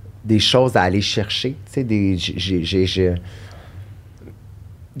choses à aller chercher. Tu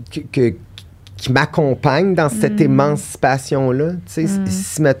sais, qui m'accompagne dans cette émancipation-là. Tu sais,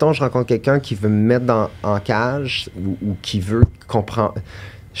 si, mettons, je rencontre quelqu'un qui veut me mettre en cage ou qui veut comprendre...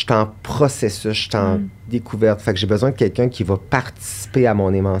 Je suis en processus, je suis en découverte. Fait que j'ai besoin de quelqu'un qui va participer à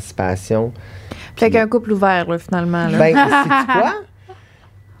mon émancipation. Fait qu'un couple ouvert, là, finalement. Là. Ben, sais-tu quoi?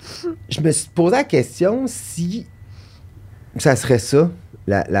 Je me suis posé la question si ça serait ça.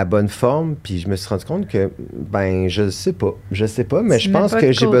 La bonne forme, puis je me suis rendu compte que, ben, je sais pas, mais je pense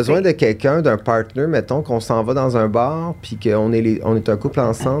que j'ai besoin de quelqu'un, d'un partner, mettons, qu'on s'en va dans un bar, puis qu'on est un couple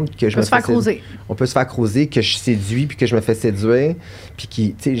ensemble, puis que je me fais cruiser. On peut se faire cruiser, que je séduis, puis que je me fais séduire, puis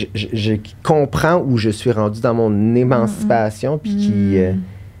qui, tu sais, je comprends où je suis rendu dans mon émancipation, puis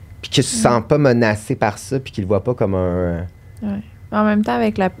qui se sent pas menacé par ça, puis qui le voit pas comme un... Ouais. En même temps,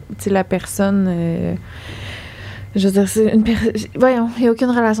 avec la personne... je veux dire, voyons, il n'y a aucune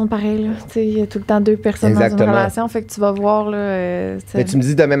relation pareille, là. Tu sais, il y a tout le temps 2 personnes dans une relation, fait que tu vas voir, là... Mais tu me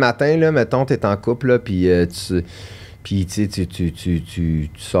dis demain matin, là, mettons, t'es en couple, là, puis tu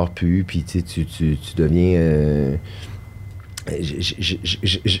sors plus, puis tu deviens...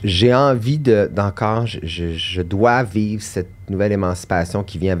 j'ai envie d'encore... Je dois vivre cette nouvelle émancipation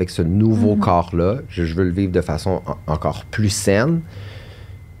qui vient avec ce nouveau corps-là. Je veux le vivre de façon encore plus saine.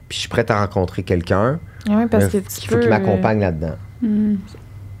 Puis je suis prête à rencontrer quelqu'un... Oui, parce que il faut qu'il m'accompagne là-dedans.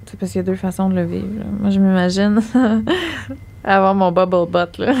 C'est parce qu'il y a 2 façons de le vivre. Là. Moi, je m'imagine avoir mon bubble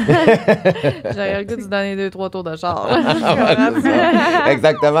butt. Là. J'aurais le goût de donner 2-3 tours de char.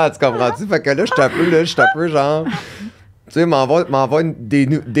 Exactement, tu comprends-tu? Fait que là, je suis un peu genre... Tu sais, m'envoie des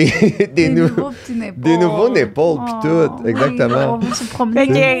nouveaux nipples, puis tout. Exactement. On va se promener.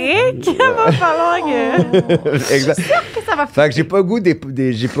 Fait qu'Éric, il va falloir que... Exact. Je suis sûre que ça va Fait que j'ai pas goût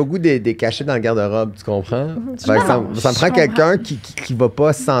des cachets dans le garde-robe, tu comprends? Fait que ça me prend quelqu'un qui va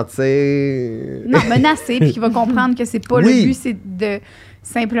pas se sentir... Non, menacé, puis qui va comprendre que c'est pas le but, c'est de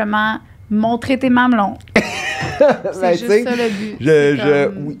simplement montrer tes mamelons. C'est juste ça le but.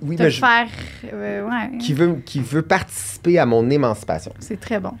 Oui, mais faire... Qui veut participer à mon émancipation. C'est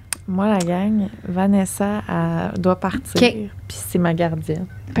très bon. Moi, la gang, Vanessa, elle doit partir. Puis c'est ma gardienne.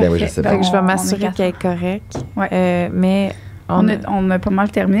 Ben oui, je sais pas. Fait que je vais m'assurer qu'elle est correcte. Ouais. Mais... On a pas mal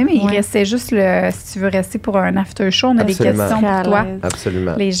terminé, mais il restait juste si tu veux rester pour un after show, on a des questions pour toi.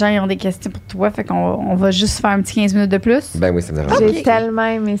 Absolument. Les gens ils ont des questions pour toi, fait qu'on va juste faire un petit 15 minutes de plus. Ben oui, ça me dérange. J'ai tellement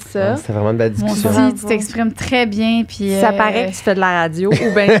aimé ça. C'est vraiment une belle discussion. Moi aussi, tu t'exprimes très bien. Puis, ça paraît que tu fais de la radio,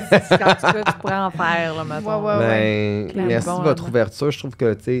 ou bien en tout cas, tu pourrais en faire, là, maintenant. Merci de votre ouverture. Je trouve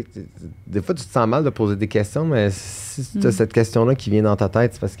que, tu sais, des fois, tu te sens mal de poser des questions, mais si tu as cette question-là qui vient dans ta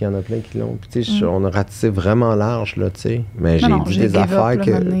tête, c'est parce qu'il y en a plein qui l'ont. Puis, tu sais, on a ratissé vraiment large, là, tu sais. Mais j'ai dit des affaires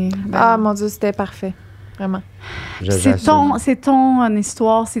que... Ah, mon Dieu, c'était parfait. vraiment. C'est ton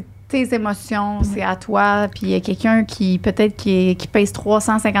histoire, c'est tes émotions, c'est à toi. Puis il y a quelqu'un qui, peut-être, qui pèse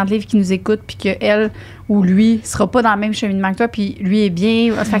 350 livres, qui nous écoute, puis qu'elle ou lui sera pas dans le même cheminement que toi, puis lui est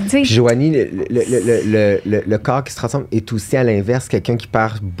bien. Fait que, puis Joanie, le corps qui se transforme est aussi à l'inverse, quelqu'un qui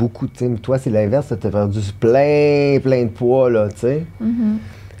perd beaucoup. Toi, c'est l'inverse, tu as perdu plein de poids, là, tu sais.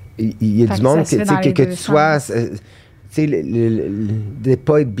 Il y a du monde que tu sois... Tu sais, de ne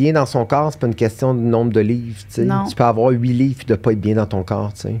pas être bien dans son corps, c'est pas une question de nombre de livres, tu sais. Tu peux avoir 8 livres et de ne pas être bien dans ton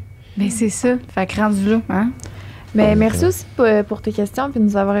corps, tu sais. Mais c'est ça. Fait que rendu là, hein? Mais merci aussi pour tes questions, puis de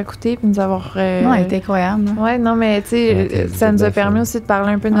nous avoir écoutés, puis de nous avoir... Non, elle était incroyable. Ouais, non, mais tu sais, ça nous a permis aussi de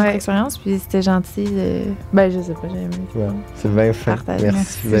parler un peu de notre expérience, puis c'était gentil. Ben, je sais pas, j'ai aimé. Ouais, c'est bien fin.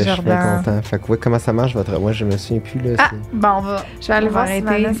 Merci, je suis bien content. Fait que, comment ça marche votre... Moi, je me souviens plus, là. Bon, on va... Je vais aller voir si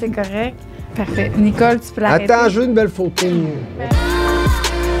Vanessa, c'est correct. Parfait. Nicole, tu peux l'arrêter. Attends, je veux une belle photo.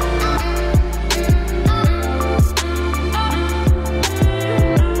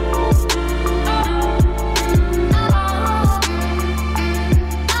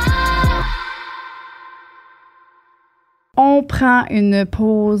 On prend une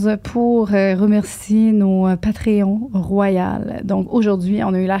pause pour remercier nos Patreons royales. Donc, aujourd'hui,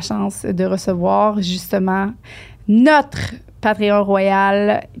 on a eu la chance de recevoir justement notre Patreon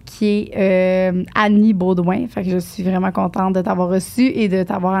royal qui est Annie Baudouin. Fait que je suis vraiment contente de t'avoir reçu et de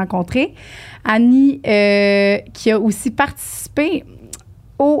t'avoir rencontré. Annie qui a aussi participé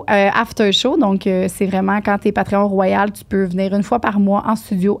au after show. Donc, c'est vraiment quand tu es Patreon royal, tu peux venir une fois par mois en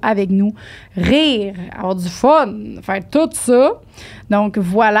studio avec nous, rire, avoir du fun, faire tout ça. Donc,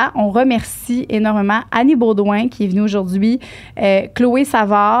 voilà, on remercie énormément Annie Baudouin qui est venue aujourd'hui, Chloé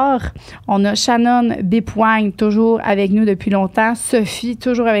Savard, on a Shannon Bépoigne, toujours avec nous depuis longtemps, Sophie,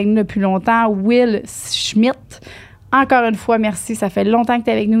 toujours avec nous depuis longtemps, Will Schmidt. Encore une fois, merci. Ça fait longtemps que tu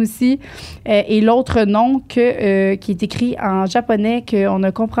es avec nous aussi. Et l'autre nom qui est écrit en japonais qu'on ne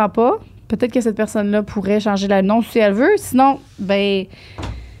comprend pas, peut-être que cette personne-là pourrait changer le nom si elle veut. Sinon, ben,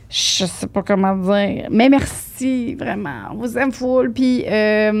 je sais pas comment dire. Mais merci, vraiment. On vous aime full. Puis,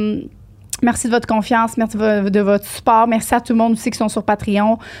 merci de votre confiance. Merci de votre support. Merci à tout le monde aussi qui sont sur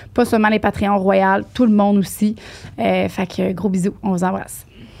Patreon. Pas seulement les Patreons royales, tout le monde aussi. Fait que gros bisous. On vous embrasse.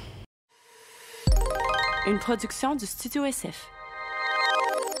 Une production du Studio SF.